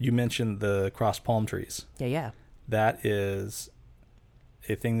 you mentioned the crossed palm trees. Yeah. That is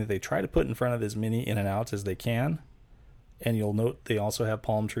a thing that they try to put in front of as many In-N-Outs as they can. And you'll note they also have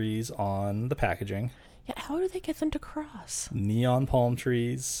palm trees on the packaging. Yeah, how do they get them to cross? Neon palm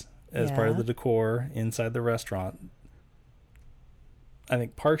trees as part of the decor inside the restaurant. I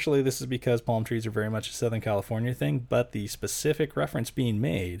think partially this is because palm trees are very much a Southern California thing, but the specific reference being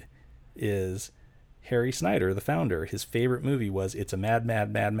made is Harry Snyder, the founder. His favorite movie was It's a Mad,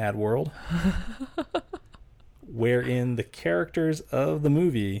 Mad, Mad, Mad World, wherein the characters of the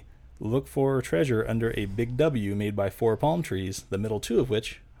movie look for treasure under a big W made by 4 palm trees, the middle 2 of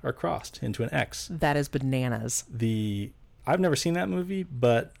which are crossed into an X. That is bananas. I've never seen that movie,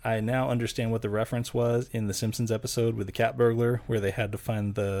 but I now understand what the reference was in the Simpsons episode with the cat burglar, where they had to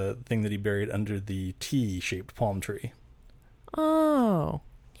find the thing that he buried under the T-shaped palm tree. Oh,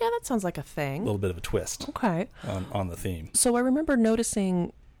 yeah, that sounds like a thing. A little bit of a twist. Okay. On the theme. So I remember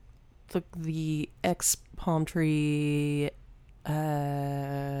noticing the X palm tree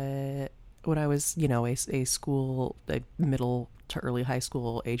when I was, a school, a middle to early high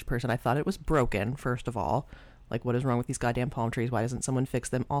school age person. I thought it was broken, first of all. Like, what is wrong with these goddamn palm trees? Why doesn't someone fix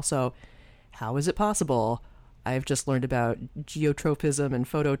them? Also, how is it possible? I've just learned about geotropism and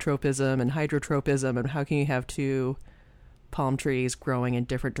phototropism and hydrotropism, and how can you have 2 palm trees growing in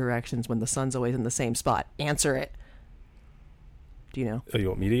different directions when the sun's always in the same spot? Answer it. Do you know? Oh, you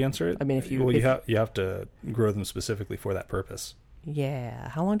want me to answer it? I mean, you have to grow them specifically for that purpose. Yeah.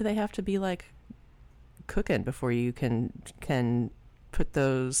 How long do they have to be cooking before you can put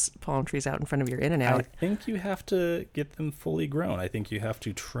those palm trees out in front of your In-N-Out? I think you have to get them fully grown. I think you have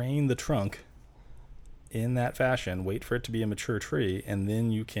to train the trunk in that fashion, wait for it to be a mature tree, and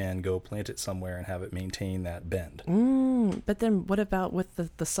then you can go plant it somewhere and have it maintain that bend. But then what about with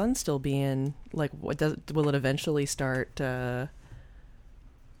the sun still being, will it eventually start...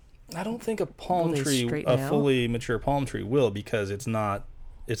 I don't think a palm tree, a fully mature palm tree will, because it's not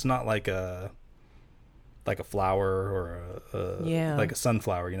like a flower or like a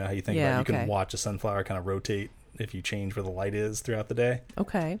sunflower. You know how you think about it? You can watch a sunflower kind of rotate if you change where the light is throughout the day.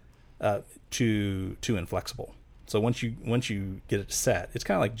 Okay. Too inflexible. So once you get it set, it's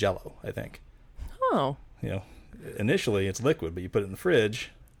kind of like Jell-O, I think. Oh. Initially it's liquid, but you put it in the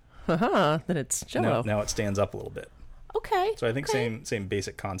fridge. Then it's Jell-O. Now it stands up a little bit. Okay. So I think same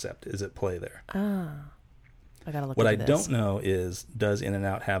basic concept is at play there. I gotta look. What I this. don't know is, does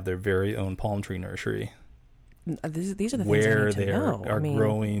In-N-Out have their very own palm tree nursery? These are the things where I need to they know. are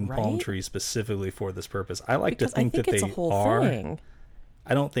growing right? palm trees specifically for this purpose. I like because to think that it's they a whole are. Thing.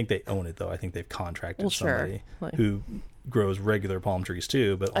 I don't think they own it though. I think they've contracted somebody who grows regular palm trees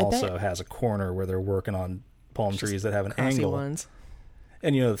too, but also has a corner where they're working on palm trees that have an angle. Ones.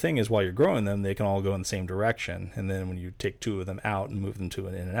 And the thing is, while you're growing them, they can all go in the same direction. And then when you take 2 of them out and move them to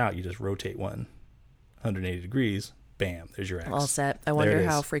an In-N-Out, you just rotate one 180 degrees. Bam, there's your X. All set. I wonder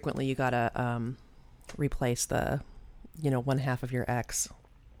how frequently you gotta replace the, one half of your X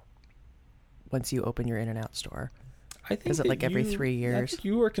once you open your In-N-Out store. I think is it like every 3 years? I think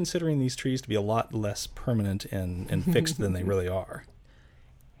you are considering these trees to be a lot less permanent and fixed than they really are.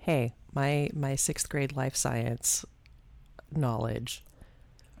 Hey, my 6th grade life science knowledge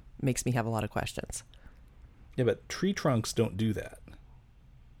makes me have a lot of questions. Yeah, but tree trunks don't do that.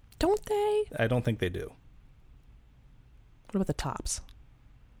 Don't they? I don't think they do. What about the tops?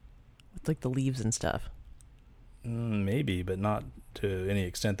 With the leaves and stuff? Maybe, but not to any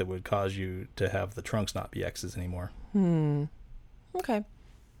extent that would cause you to have the trunks not be X's anymore. Okay.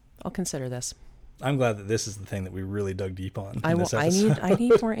 I'll consider this. I'm glad that this is the thing that we really dug deep on in this episode. I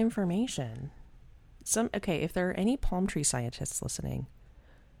need more information. If there are any palm tree scientists listening,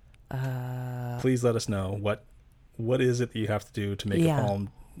 please let us know what is it that you have to do to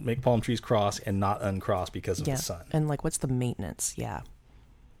make palm trees cross and not uncross because of the sun. And what's the maintenance? Yeah.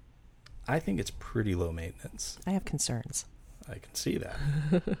 I think it's pretty low maintenance. I have concerns. I can see that.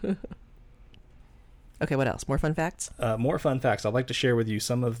 Okay, what else? More fun facts? More fun facts. I'd like to share with you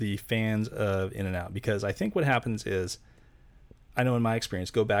some of the fans of In-N-Out, because I think what happens is, I know in my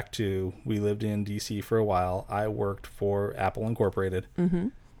experience, go back to, we lived in DC for a while. I worked for Apple Incorporated. Mm-hmm.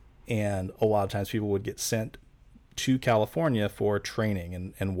 And a lot of times people would get sent to California for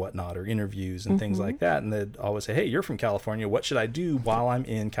training and whatnot, or interviews and things like that. And they'd always say, hey, you're from California. What should I do while I'm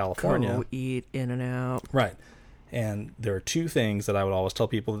in California? Go eat In-N-Out. Right. And there are two things that I would always tell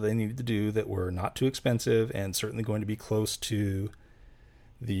people that they needed to do that were not too expensive and certainly going to be close to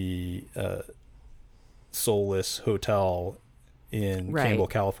the Soulless Hotel in Campbell,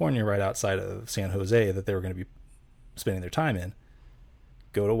 California, right outside of San Jose, that they were going to be spending their time in.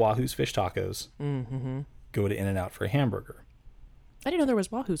 Go to Wahoo's Fish Tacos. Mm-hmm. Go to In-N-Out for a hamburger. I didn't know there was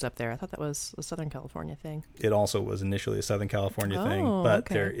Wahoo's up there. I thought that was a Southern California thing. It also was initially a Southern California thing, but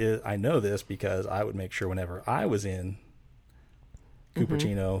there is, I know this because I would make sure whenever I was in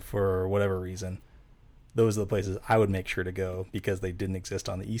Cupertino for whatever reason, those are the places I would make sure to go, because they didn't exist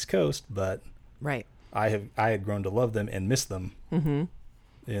on the East Coast, but right. I had grown to love them and miss them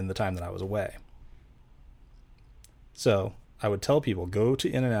in the time that I was away. So I would tell people, go to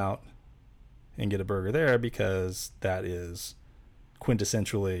In-N-Out and get a burger there, because that is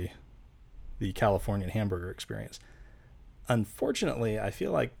quintessentially the Californian hamburger experience. Unfortunately, I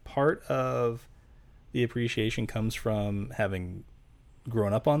feel like part of the appreciation comes from having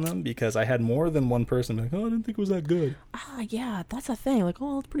grown up on them, because I had more than one person like, oh, I didn't think it was that good. Yeah, that's a thing. Like,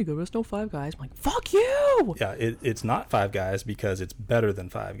 oh, it's pretty good, but it's no Five Guys. I'm like, fuck you! Yeah, it's not Five Guys because it's better than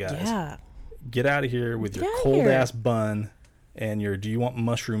Five Guys. Yeah. Get out of here with your cold-ass bun and your, do you want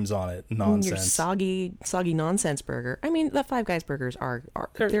mushrooms on it nonsense. Your soggy nonsense burger. I mean, the Five Guys burgers are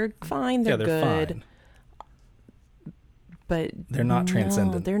they're fine, they're good. Fine. But they're not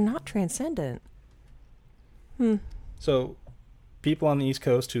transcendent. They're not transcendent. So people on the East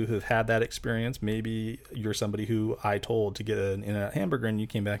Coast who have had that experience, maybe you're somebody who I told to get an In-N-Out hamburger and you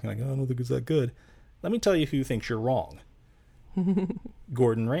came back and like, oh, I don't think it's that good. Let me tell you who thinks you're wrong.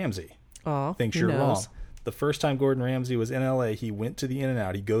 Gordon Ramsay thinks you're wrong. The first time Gordon Ramsay was in LA, he went to the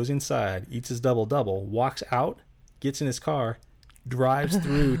In-N-Out. He goes inside, eats his double-double, walks out, gets in his car, drives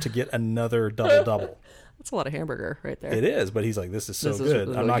through to get another double-double. That's a lot of hamburger right there. It is, but he's like, this is so good.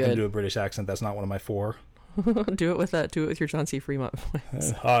 Really I'm not going to good. do a British accent. That's not one of my four. Do it with your John C. Fremont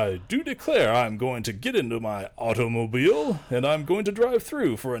voice. I do declare I'm going to get into my automobile and I'm going to drive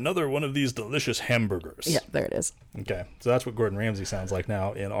through for another one of these delicious hamburgers. Yeah, there it is. Okay, so that's what Gordon Ramsay sounds like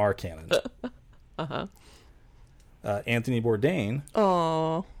now in our canon. Anthony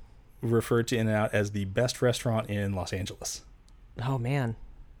Bourdain referred to In-N-Out as the best restaurant in Los Angeles. Oh, man.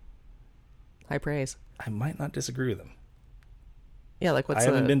 High praise. I might not disagree with him. Yeah, like what's I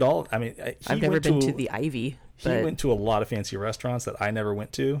haven't been to all. I mean, I've never been to the Ivy. He went to a lot of fancy restaurants that I never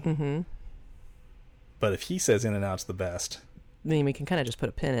went to. Mm-hmm. But if he says In-N-Out's the best, then we can kind of just put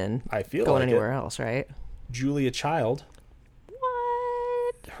a pin in. I feel going like anywhere else, right? Julia Child.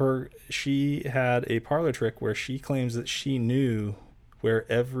 What? She had a parlor trick where she claims that she knew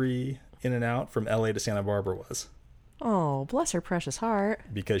where every In-N-Out from LA to Santa Barbara was. Oh, bless her precious heart.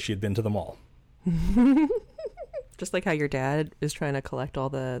 Because she had been to them all. Just like how your dad is trying to collect all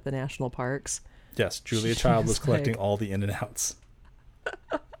the national parks. Yes, Julia Child was collecting all the In-N-Outs.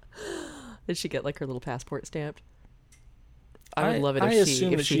 Did she get like her little passport stamped? I would love it if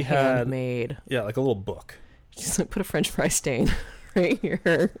she had made. Yeah, like a little book. Just like put a French fry stain right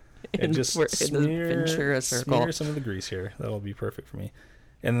here. And just smear circle. some of the grease here. That'll be perfect for me.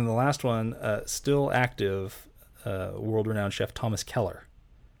 And then the last one, still active, world-renowned chef Thomas Keller.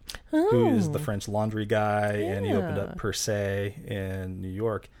 Who is the French Laundry guy, and he opened up Per Se in New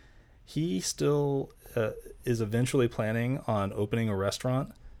York. He still is eventually planning on opening a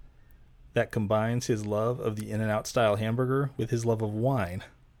restaurant that combines his love of the In-N-Out style hamburger with his love of wine,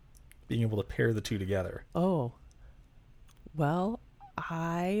 being able to pair the two together. Oh, well,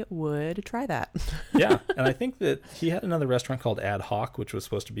 I would try that. Yeah, and I think that he had another restaurant called Ad Hoc, which was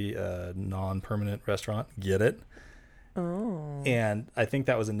supposed to be a non-permanent restaurant. Get it? Oh. And I think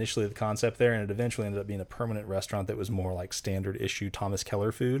that was initially the concept there, and it eventually ended up being a permanent restaurant that was more like standard issue Thomas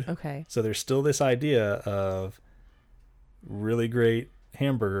Keller food. Okay. So there's still this idea of really great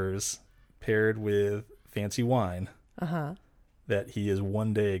hamburgers paired with fancy wine that he is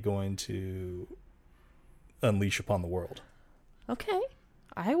one day going to unleash upon the world. Okay.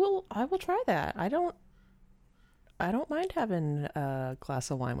 I will try that. I don't mind having a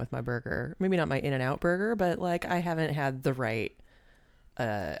glass of wine with my burger. Maybe not my In-N-Out burger, but like I haven't had the right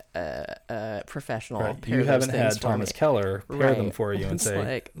professional. Right. pair You those haven't things had for Thomas me. Keller pair them Right. for you and It's say,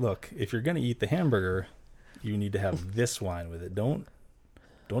 like- look, if you're going to eat the hamburger, you need to have this wine with it. Don't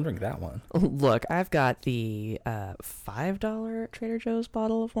drink that one. Look, I've got the $5 Trader Joe's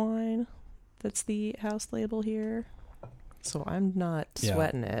bottle of wine. That's the house label here. So I'm not Yeah.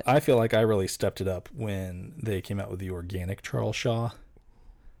 sweating it. I feel like I really stepped it up when they came out with the organic Charles Shaw.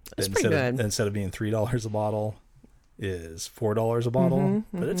 That's pretty good. Instead of being $3 a bottle, is $4 a bottle.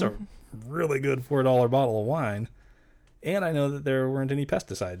 But it's a really good $4 bottle of wine. And I know that there weren't any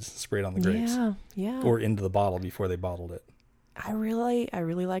pesticides sprayed on the grapes Yeah. or into the bottle before they bottled it. I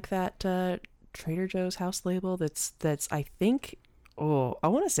really like that Trader Joe's house label. That's I think. Oh, I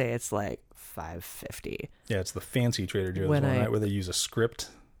want to say it's like $5.50. Yeah, it's the fancy Trader Joe's When one, I- right? Where they use a script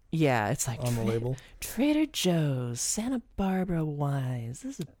Yeah, it's like on the label. Trader Joe's Santa Barbara wines.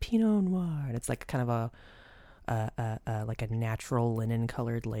 This is Pinot Noir. And it's like kind of like a natural linen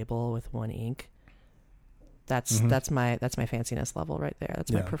colored label with one ink. That's my fanciness level right there.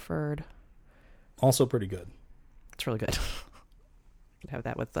 That's my Yeah. preferred. Also pretty good. It's really good. Could have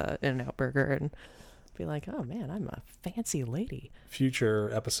that with the In-N-Out burger and be like, oh man, I'm a fancy lady. Future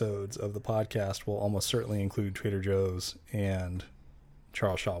episodes of the podcast will almost certainly include Trader Joe's and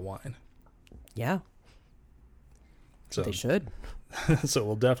Charles Shaw wine. Yeah, So, they should. so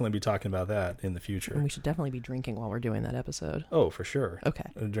we'll definitely be talking about that in the And future. we should definitely be drinking while we're doing that episode. Oh, for sure. Okay.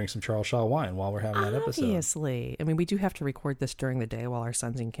 Drink some Charles Shaw wine while we're having that episode. Obviously. I mean, we do have to record this during the day while our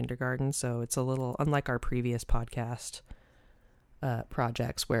son's in kindergarten, so it's a little unlike our previous podcast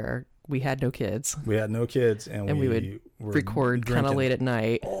projects where we had no kids We had no kids, and we would were record kind of drinking late at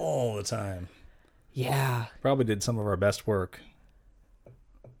night. all the time. Yeah. Probably did some of our best work.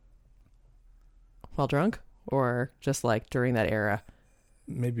 While drunk or just like during that era?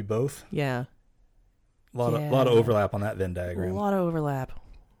 Maybe both. Yeah. A lot Yeah. of overlap on that Venn A diagram. lot of overlap.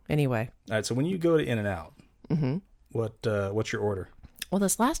 Anyway. All right, so when you go to In-N-Out, what's your order? Well,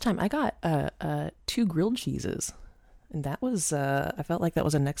 this last time I got 2 grilled cheeses, and that was I felt like that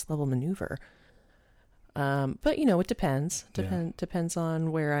was a next level maneuver. But you know, it depends. Depends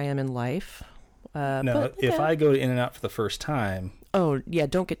on where I am in life. Now, but, if yeah. I go to In-N-Out for the first time, Oh yeah,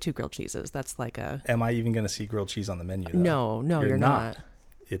 don't get 2 grilled cheeses. That's like a am I even going to see grilled cheese on the menu? Though? no, you're not.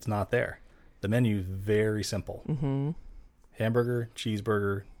 It's not there. The menu is very simple. Mm-hmm. Hamburger,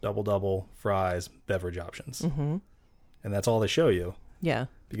 cheeseburger, double, fries, beverage options. Mm-hmm. And that's all they show you. Yeah,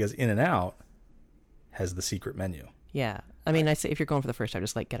 Because In-N-Out has the secret menu. yeah. I mean, I say if you're going for the first time,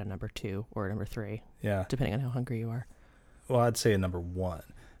 just like get a number 2 or a number 3, Yeah. depending on how hungry you are. Well, I'd say a number 1.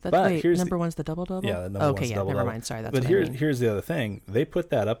 But But here's number one's the double. Yeah, the number okay, one's yeah, double. never mind. Sorry, that's but what I mean. here's the other thing. They put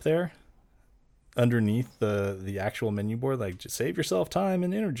that up there underneath the actual menu board. Like, just save yourself time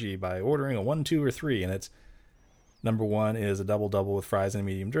and energy by ordering a 1, 2, or 3. And it's number 1 is a double with fries and a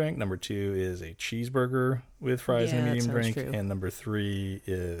medium drink. Number 2 is a cheeseburger with fries and a Yeah, that medium sounds drink. true. And number 3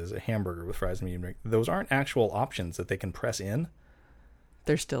 is a hamburger with fries and medium drink. Those aren't actual options that they can press in.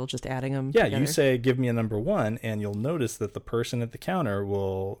 They're still just adding them. Yeah, together. you say, give me a number 1, and you'll notice that the person at the counter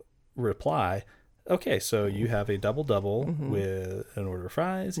will reply, okay, so you have a double with an order of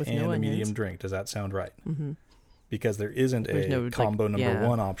fries With and no a onions. medium drink. Does that sound right? Mm-hmm. Because there isn't There's a no, like, combo number yeah.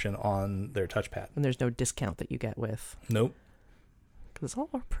 1 option on their touchpad. And there's no discount that you get with, Nope. because it's all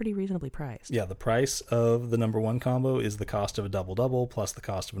pretty reasonably priced. Yeah, the price of the number 1 combo is the cost of a double plus the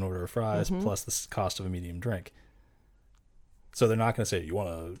cost of an order of fries plus the want of a medium drink. So they're not going to say, you want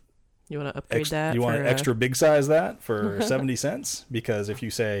to upgrade that? you want for to extra big size that for 70 cents? Because if you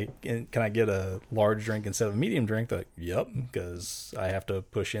say, can I get a large drink instead of a medium drink? They're like, yep, because I have to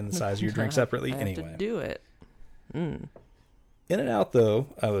push in the size of your drink separately I have anyway. to do it. In-N-Out, though,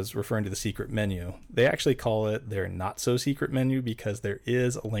 I was referring to the secret menu. They actually call it their not-so-secret menu because there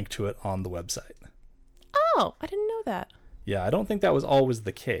is a link to it on the website. Oh, I didn't know that. Yeah, I don't think that was always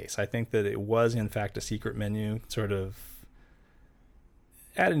the case. I think that it was, in fact, a secret menu, sort of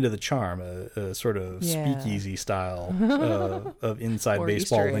adding to the charm, a sort of Yeah. speakeasy style of inside Or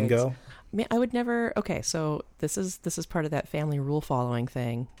baseball Easter eggs. lingo. I mean, I would never. Okay, so this is part of that family rule following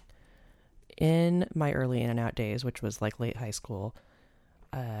thing. In my early In-N-Out days, which was like late high school,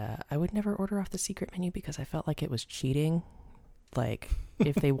 I would never order off the secret menu because I felt like it was cheating. Like,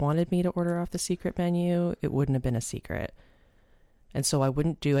 if they wanted me to order off the secret menu, it wouldn't have been a secret. And so I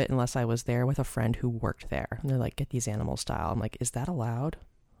wouldn't do it unless I was there with a friend who worked there. And they're like, get these animal style. I'm like, is that allowed?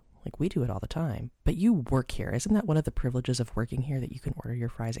 Like, we do it all the time. But you work here. Isn't that one of the privileges of working here, that you can order your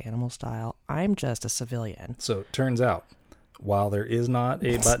fries animal style? I'm just a civilian. So it turns out, while there is not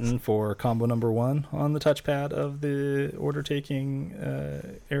a button for combo number 1 on the touchpad of the order taking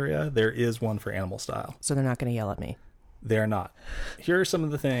area, there is one for animal style. So they're not going to yell at me. They're not. Here are some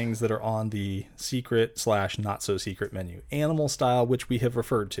of the things that are on the secret/not-so-secret menu. Animal style, which we have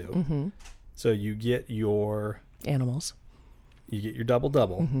referred to. Mm-hmm. So you get your... Animals. You get your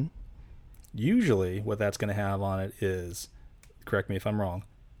double-double. Mm-hmm. Usually what that's going to have on it is, correct me if I'm wrong,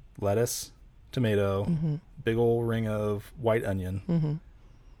 lettuce, tomato, Mm-hmm. big old ring of white onion, Mm-hmm.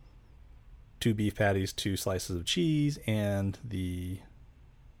 2 beef patties, 2 slices of cheese, and the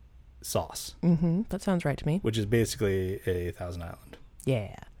sauce, Mm-hmm. That sounds right to me. which is basically a Thousand Island.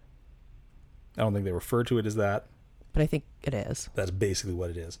 Yeah. I don't think they refer to it as that. But I think it is. That's basically what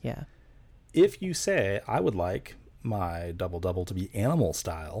it is. Yeah. If you say, I would like my double-double to be animal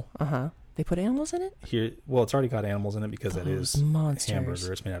style, Uh-huh. They put animals in it? here, well, it's already got animals in it because that Those is monsters.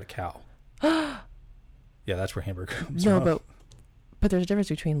 hamburger. It's made out of cow. Yeah, that's where hamburger comes No, from. but there's a difference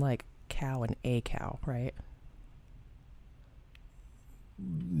between like cow and a cow, right?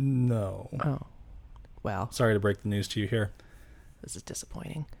 No. Oh. Well, Sorry to break the news to you here. this is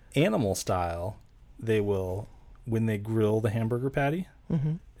disappointing. Animal style, they will, when they grill the hamburger patty,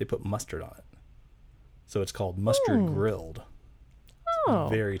 Mm-hmm. they put mustard on it. So it's called mustard grilled. Oh.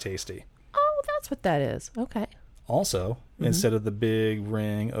 Very tasty. Oh, that's what that is. Okay. Also, instead of the big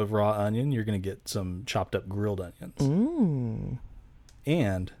ring of raw onion, you're going to get some chopped up grilled onions. Mm.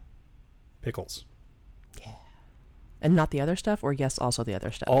 And pickles. And not the other stuff, or yes, also the other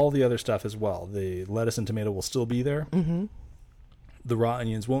stuff? All the other stuff as well. The lettuce and tomato will still be there. Mm-hmm. The raw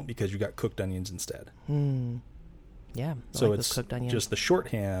onions won't because you got cooked onions instead. Yeah. I So like those it's cooked onions. just the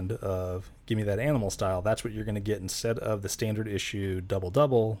shorthand of give me that animal style. That's what you're going to get instead of the standard issue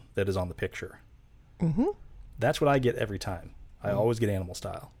double-double that is on the picture. Mm-hmm. That's what I get every time. I always get animal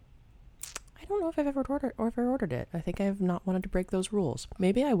style. I don't know if I've ever ordered it. I think I've not wanted to break those rules.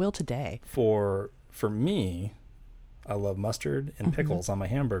 Maybe I will today. For me, I love mustard and pickles on my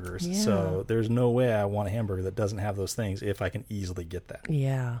hamburgers. Yeah. So there's no way I want a hamburger that doesn't have those things if I can easily get that.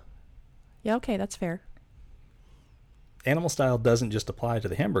 Yeah. Yeah, okay, that's fair. Animal style doesn't just apply to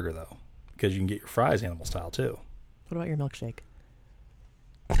the hamburger, though, because you can get your fries animal style, too. What about your milkshake?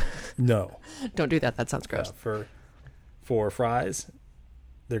 No. Don't do that. That sounds gross. For fries,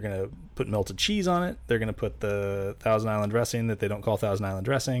 they're going to put melted cheese on it. They're going to put the Thousand Island dressing that they don't call Thousand Island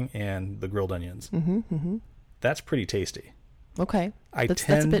dressing and the grilled onions. Mm-hmm, mm-hmm. That's pretty tasty. Okay. I That's a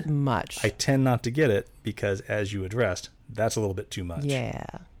tend- bit much. I tend not to get it because, as you addressed, that's a little bit too much. Yeah.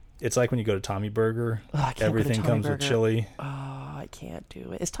 It's like when you go to Tommy Burger, Oh, I can't go to everything Tommy comes with Burger. chili. Oh, I can't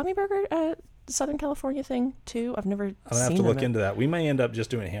do it. Is Tommy Burger a Southern California thing, too? I've never I'm going to seen have to look them. into that. We may end up just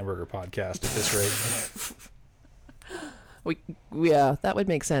doing a hamburger podcast at this rate. Yeah, that would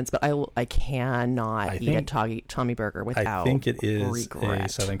make sense, but I cannot I eat think- a Tommy Burger without I think it is regret. a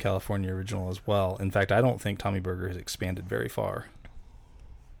Southern California original as well. In fact, I don't think Tommy Burger has expanded very far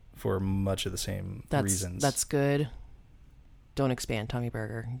for much of the same reasons. That's good. Don't expand Tommy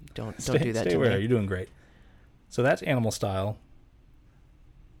Burger. Don't do that Stay to where me. you're doing great. So that's animal style.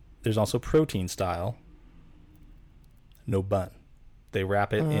 There's also protein style. No bun. They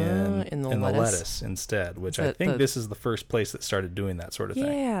wrap it in the lettuce instead, which I think this is the first place that started doing that sort of thing.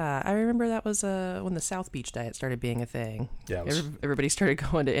 Yeah, I remember that was when the South Beach diet started being a thing. Yeah, everybody started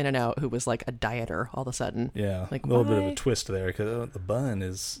going to In-N-Out who was like a dieter all of a sudden. Yeah, like a little bit of why? a twist there because the bun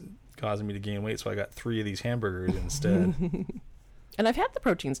is causing me to gain weight, so I got 3 of these hamburgers instead. And I've had the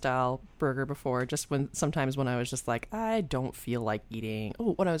protein style burger before, just sometimes when I was just like, I don't feel like eating.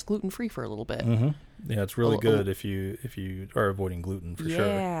 Oh, when I was gluten free for a little bit. Mm-hmm. Yeah, it's really good if you are avoiding gluten for sure.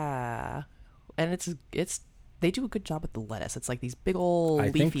 Yeah, and it's they do a good job with the lettuce. It's like these big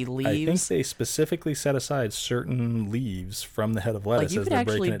old leafy leaves. I think they specifically set aside certain leaves from the head of lettuce like you as can they're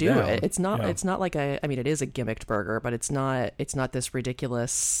actually breaking it do down. it. It's not. Yeah. It's not like a. I mean, it is a gimmicked burger, but it's not this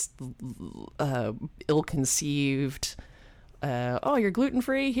ridiculous, ill-conceived. Oh, you're gluten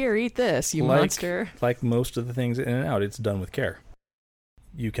free. Here, eat this, you monster. Like most of the things in and out, it's done with care.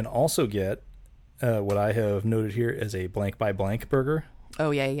 You can also get what I have noted here as a blank by blank burger.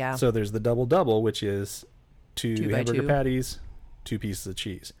 Oh yeah. So there's the double, which is 2 2 by hamburger 2. patties, 2 pieces of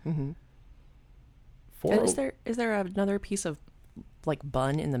cheese. Mm-hmm. Is there another piece of like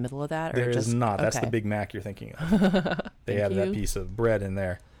bun in the middle of that? Or There is not. That's the okay. Big Mac you're thinking of. They added that piece of bread in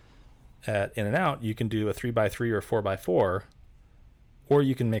there. At In-N-Out, you can do a 3x3 or 4x4, or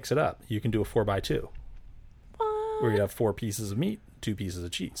you can mix it up. You can do a 4x2, where you have 4 pieces of meat, 2 pieces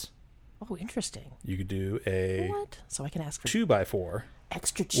of cheese. Oh, interesting. You could do a What? So I can ask for 2x4.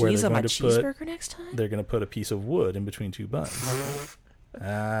 extra where cheese they're on my going to put- cheeseburger next time? They're going to put a piece of wood in between 2 buns.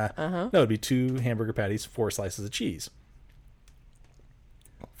 No, it'd be 2 hamburger patties, 4 slices of cheese.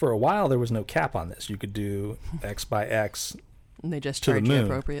 For a while, there was no cap on this. You could do X by X, And they just to the charge you moon.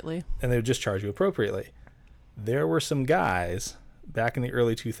 appropriately. and they would just charge you appropriately. there were some guys back in the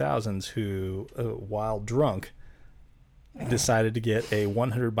early 2000s who, while drunk, decided to get a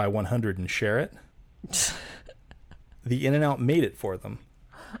 100 by 100 and share it. The In-N-Out made it for them.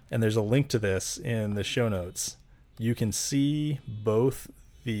 And there's a link to this in the show notes. You can see both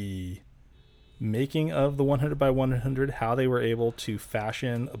the making of the 100 by 100, how they were able to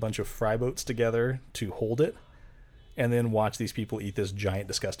fashion a bunch of fry boats together to hold it, and then watch these people eat this giant,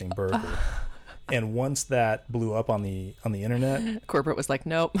 disgusting burger. And once that blew up on the internet, corporate was like,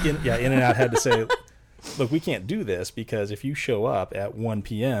 nope. In-N-Out had to say, look, we can't do this because if you show up at 1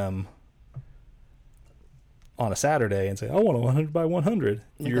 p.m. on a Saturday and say, I want a 100 by 100,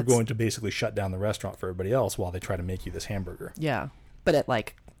 you're going to basically shut down the restaurant for everybody else while they try to make you this hamburger. Yeah. But at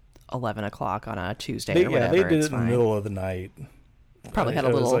like 11 o'clock on a Tuesday or whatever. They did it in the middle of the night. Probably had a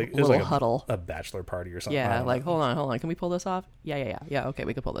little huddle. A bachelor party or something. Yeah, like, hold on. Can we pull this off? Yeah, okay,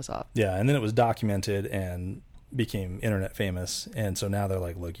 we can pull this off. Yeah, and then it was documented and became internet famous. And so now they're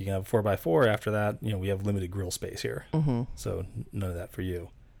like, look, you can have a 4x4 after that. You know, we have limited grill space here. Mm-hmm. So none of that for you.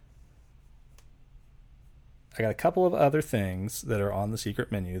 I got a couple of other things that are on the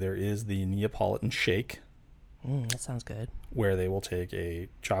secret menu. There is the Neapolitan shake. That sounds good. Where they will take a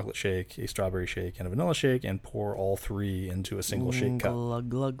chocolate shake, a strawberry shake, and a vanilla shake and pour all three into a single shake cup. Glug,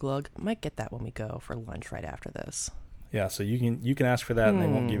 glug, glug. Might get that when we go for lunch right after this. Yeah, so you can ask for that and they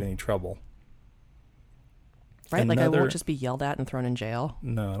won't give any trouble. Right? Like I won't just be yelled at and thrown in jail?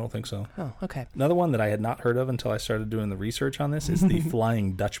 No, I don't think so. Oh, okay. Another one that I had not heard of until I started doing the research on this is the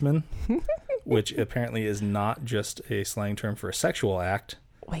Flying Dutchman, which apparently is not just a slang term for a sexual act.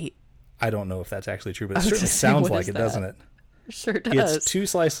 Wait. I don't know if that's actually true, but it certainly sounds like it, doesn't it? Sure does. It's 2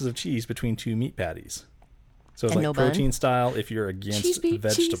 slices of cheese between 2 meat patties. So it's like protein style if you're against cheese meat,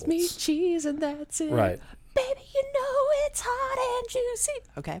 vegetables. Cheese meat, cheese, and that's it. Right. Baby, you know it's hot and juicy.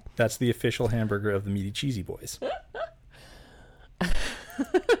 Okay. That's the official hamburger of the Meaty Cheesy Boys.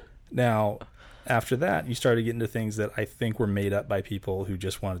 Now, after that, you started getting to things that I think were made up by people who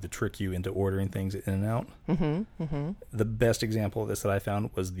just wanted to trick you into ordering things at In-N-Out. Mm-hmm, mm-hmm. The best example of this that I found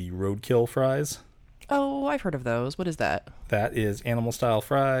was the roadkill fries. Oh, I've heard of those. What is that? That is animal-style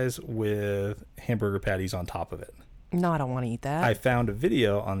fries with hamburger patties on top of it. No, I don't want to eat that. I found a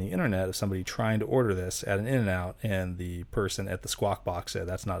video on the internet of somebody trying to order this at an In-N-Out, and the person at the Squawk Box said,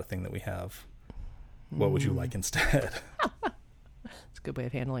 that's not a thing that we have. What would you like instead? It's a good way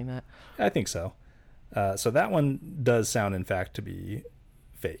of handling that. I think so. So that one does sound, in fact, to be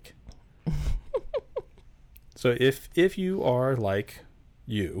fake. So if you are like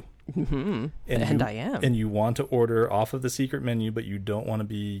you, and I am, and you want to order off of the secret menu, but you don't want to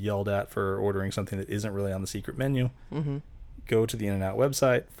be yelled at for ordering something that isn't really on the secret menu, go to the In-N-Out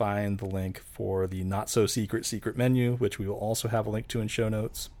website, find the link for the not so secret menu, which we will also have a link to in show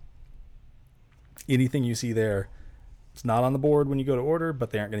notes. Anything you see there, it's not on the board when you go to order,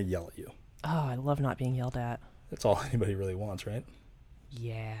 but they aren't going to yell at you. Oh, I love not being yelled at. That's all anybody really wants, right?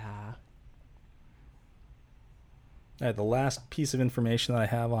 Yeah. All right, the last piece of information that I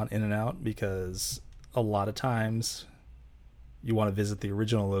have on In-N-Out, because a lot of times you want to visit the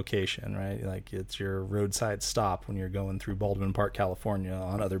original location, right? Like it's your roadside stop when you're going through Baldwin Park, California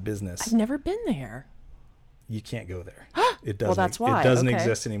on other business. I've never been there. You can't go there. It doesn't. Well, that's why. It doesn't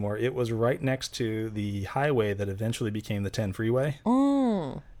exist anymore. It was right next to the highway that eventually became the 10 freeway.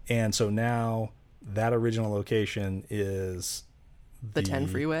 And so now that original location is the 10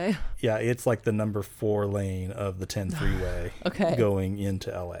 freeway? Yeah, it's like the number 4 lane of the 10 freeway going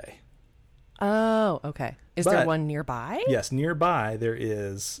into LA. Oh, okay. Is there one nearby? Yes, nearby there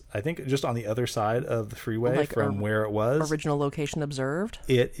is, I think just on the other side of the freeway from where it was. Original location observed?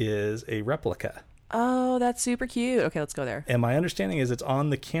 It is a replica. Oh, that's super cute. Okay, let's go there. And my understanding is it's on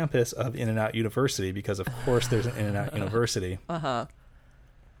the campus of In-N-Out University because, of course, there's an In-N-Out University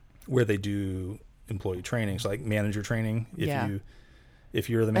where they do employee training, so like manager training. If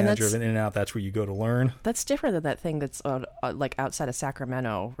you're the manager of an In-N-Out, that's where you go to learn. That's different than that thing that's like outside of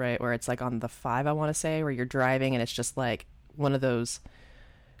Sacramento, right? Where it's like on the 5, I want to say, where you're driving and it's just like one of those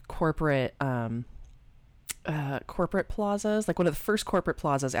corporate plazas. Like one of the first corporate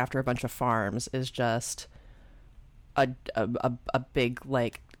plazas after a bunch of farms is just a big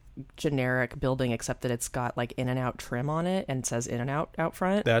like generic building, except that it's got like In-N-Out trim on it and says In-N-Out out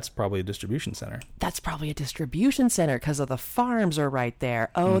front. That's probably a distribution center. That's probably a distribution center because of the farms are right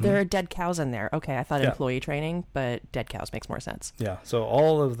there. Oh, there are dead cows in there. Okay, I thought employee training, but dead cows makes more sense. Yeah, so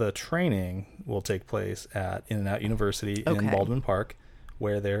all of the training will take place at In-N-Out University in Baldwin Park,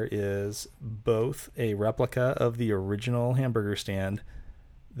 where there is both a replica of the original hamburger stand.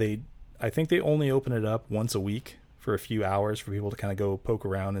 I think they only open it up once a week for a few hours for people to kind of go poke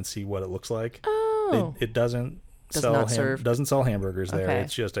around and see what it looks like. Oh, Oh. It doesn't Does sell not serve. doesn't sell hamburgers there. Okay.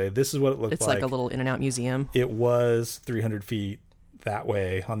 It's just this is what it looks It's like a little In-N-Out museum. It was 300 feet that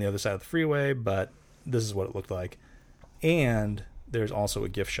way on the other side of the freeway, but this is what it looked like. And there's also a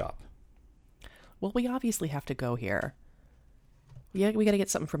gift shop. Well, we obviously have to go here. Yeah, we got to get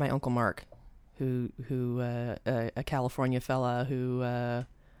something for my Uncle Mark, who a California fella who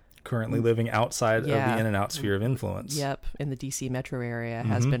Currently living outside of the Yeah. In-N-Out sphere of influence. Yep, in the DC metro area,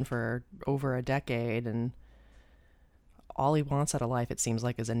 has been for over a decade, and all he wants out of life, it seems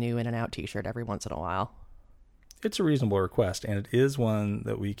like, is a new In-N-Out t-shirt every once in a while. It's a reasonable request, and it is one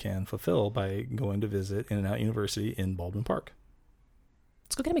that we can fulfill by going to visit In-N-Out University in Baldwin Park.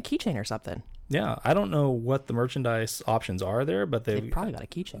 Let's go get him a keychain or something. Yeah, I don't know what the merchandise options are there, but They've probably got a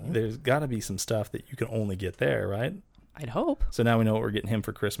keychain. there's got to be some stuff that you can only get there, right? I'd hope. So now we know what we're getting him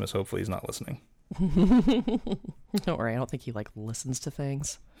for Christmas. Hopefully he's not listening. Don't worry, I don't think he listens to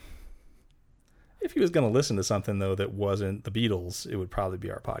things. If he was going to listen to something, though, that wasn't the Beatles, it would probably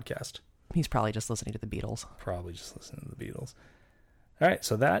be our podcast. He's probably just listening to the Beatles. Probably just listening to the Beatles. All right,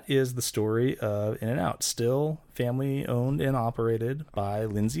 so that is the story of In-N-Out. Still family owned and operated by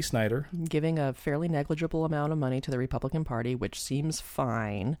Lindsay Snyder. Giving a fairly negligible amount of money to the Republican Party, which seems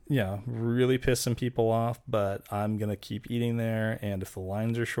fine. Yeah, really pissed some people off, but I'm going to keep eating there, and if the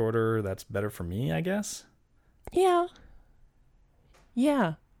lines are shorter, that's better for me, I guess. Yeah.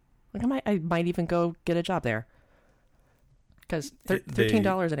 Like I might even go get a job there. Because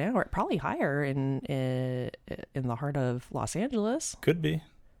 $13 an hour, probably higher in the heart of Los Angeles. Could be.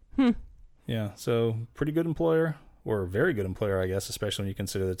 Yeah, so pretty good employer, or very good employer, I guess, especially when you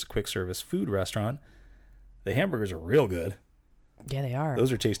consider that it's a quick service food restaurant. The hamburgers are real good. Yeah, they are.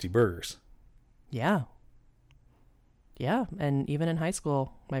 Those are tasty burgers. Yeah. Yeah, and even in high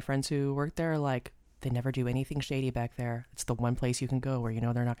school, my friends who worked there are like, they never do anything shady back there. It's the one place you can go where you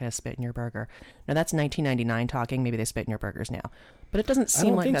know they're not going to spit in your burger. Now, that's 1999 talking. Maybe they spit in your burgers now. But it doesn't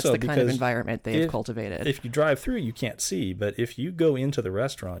seem like that's the kind of environment they've cultivated. If you drive through, you can't see. But if you go into the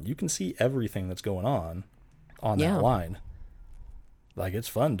restaurant, you can see everything that's going on that line. Like, it's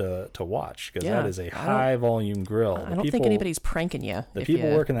fun to watch because that is a high-volume grill. I don't think anybody's pranking you. The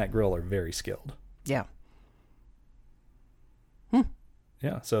people working that grill are very skilled. Yeah.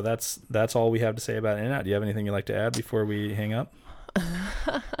 Yeah, so that's all we have to say about In-N-Out. Do you have anything you'd like to add before we hang up?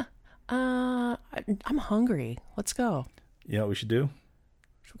 I'm hungry. Let's go. You know what we should do?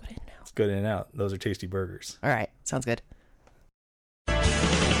 Should we go to In-N-Out? Let's go to In-N-Out. Those are tasty burgers. All right, sounds good.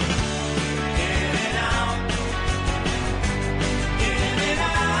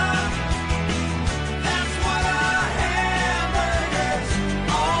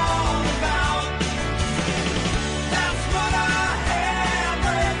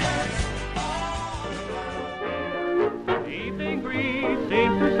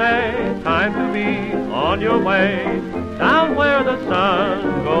 Time to be on your way down where the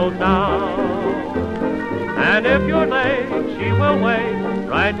sun goes down. And if you're late, she will wait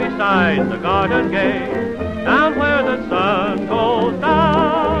right beside the garden gate down where the sun goes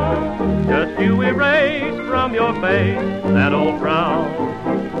down. Just you erase from your face that old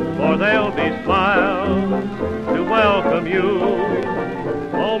frown, for there'll be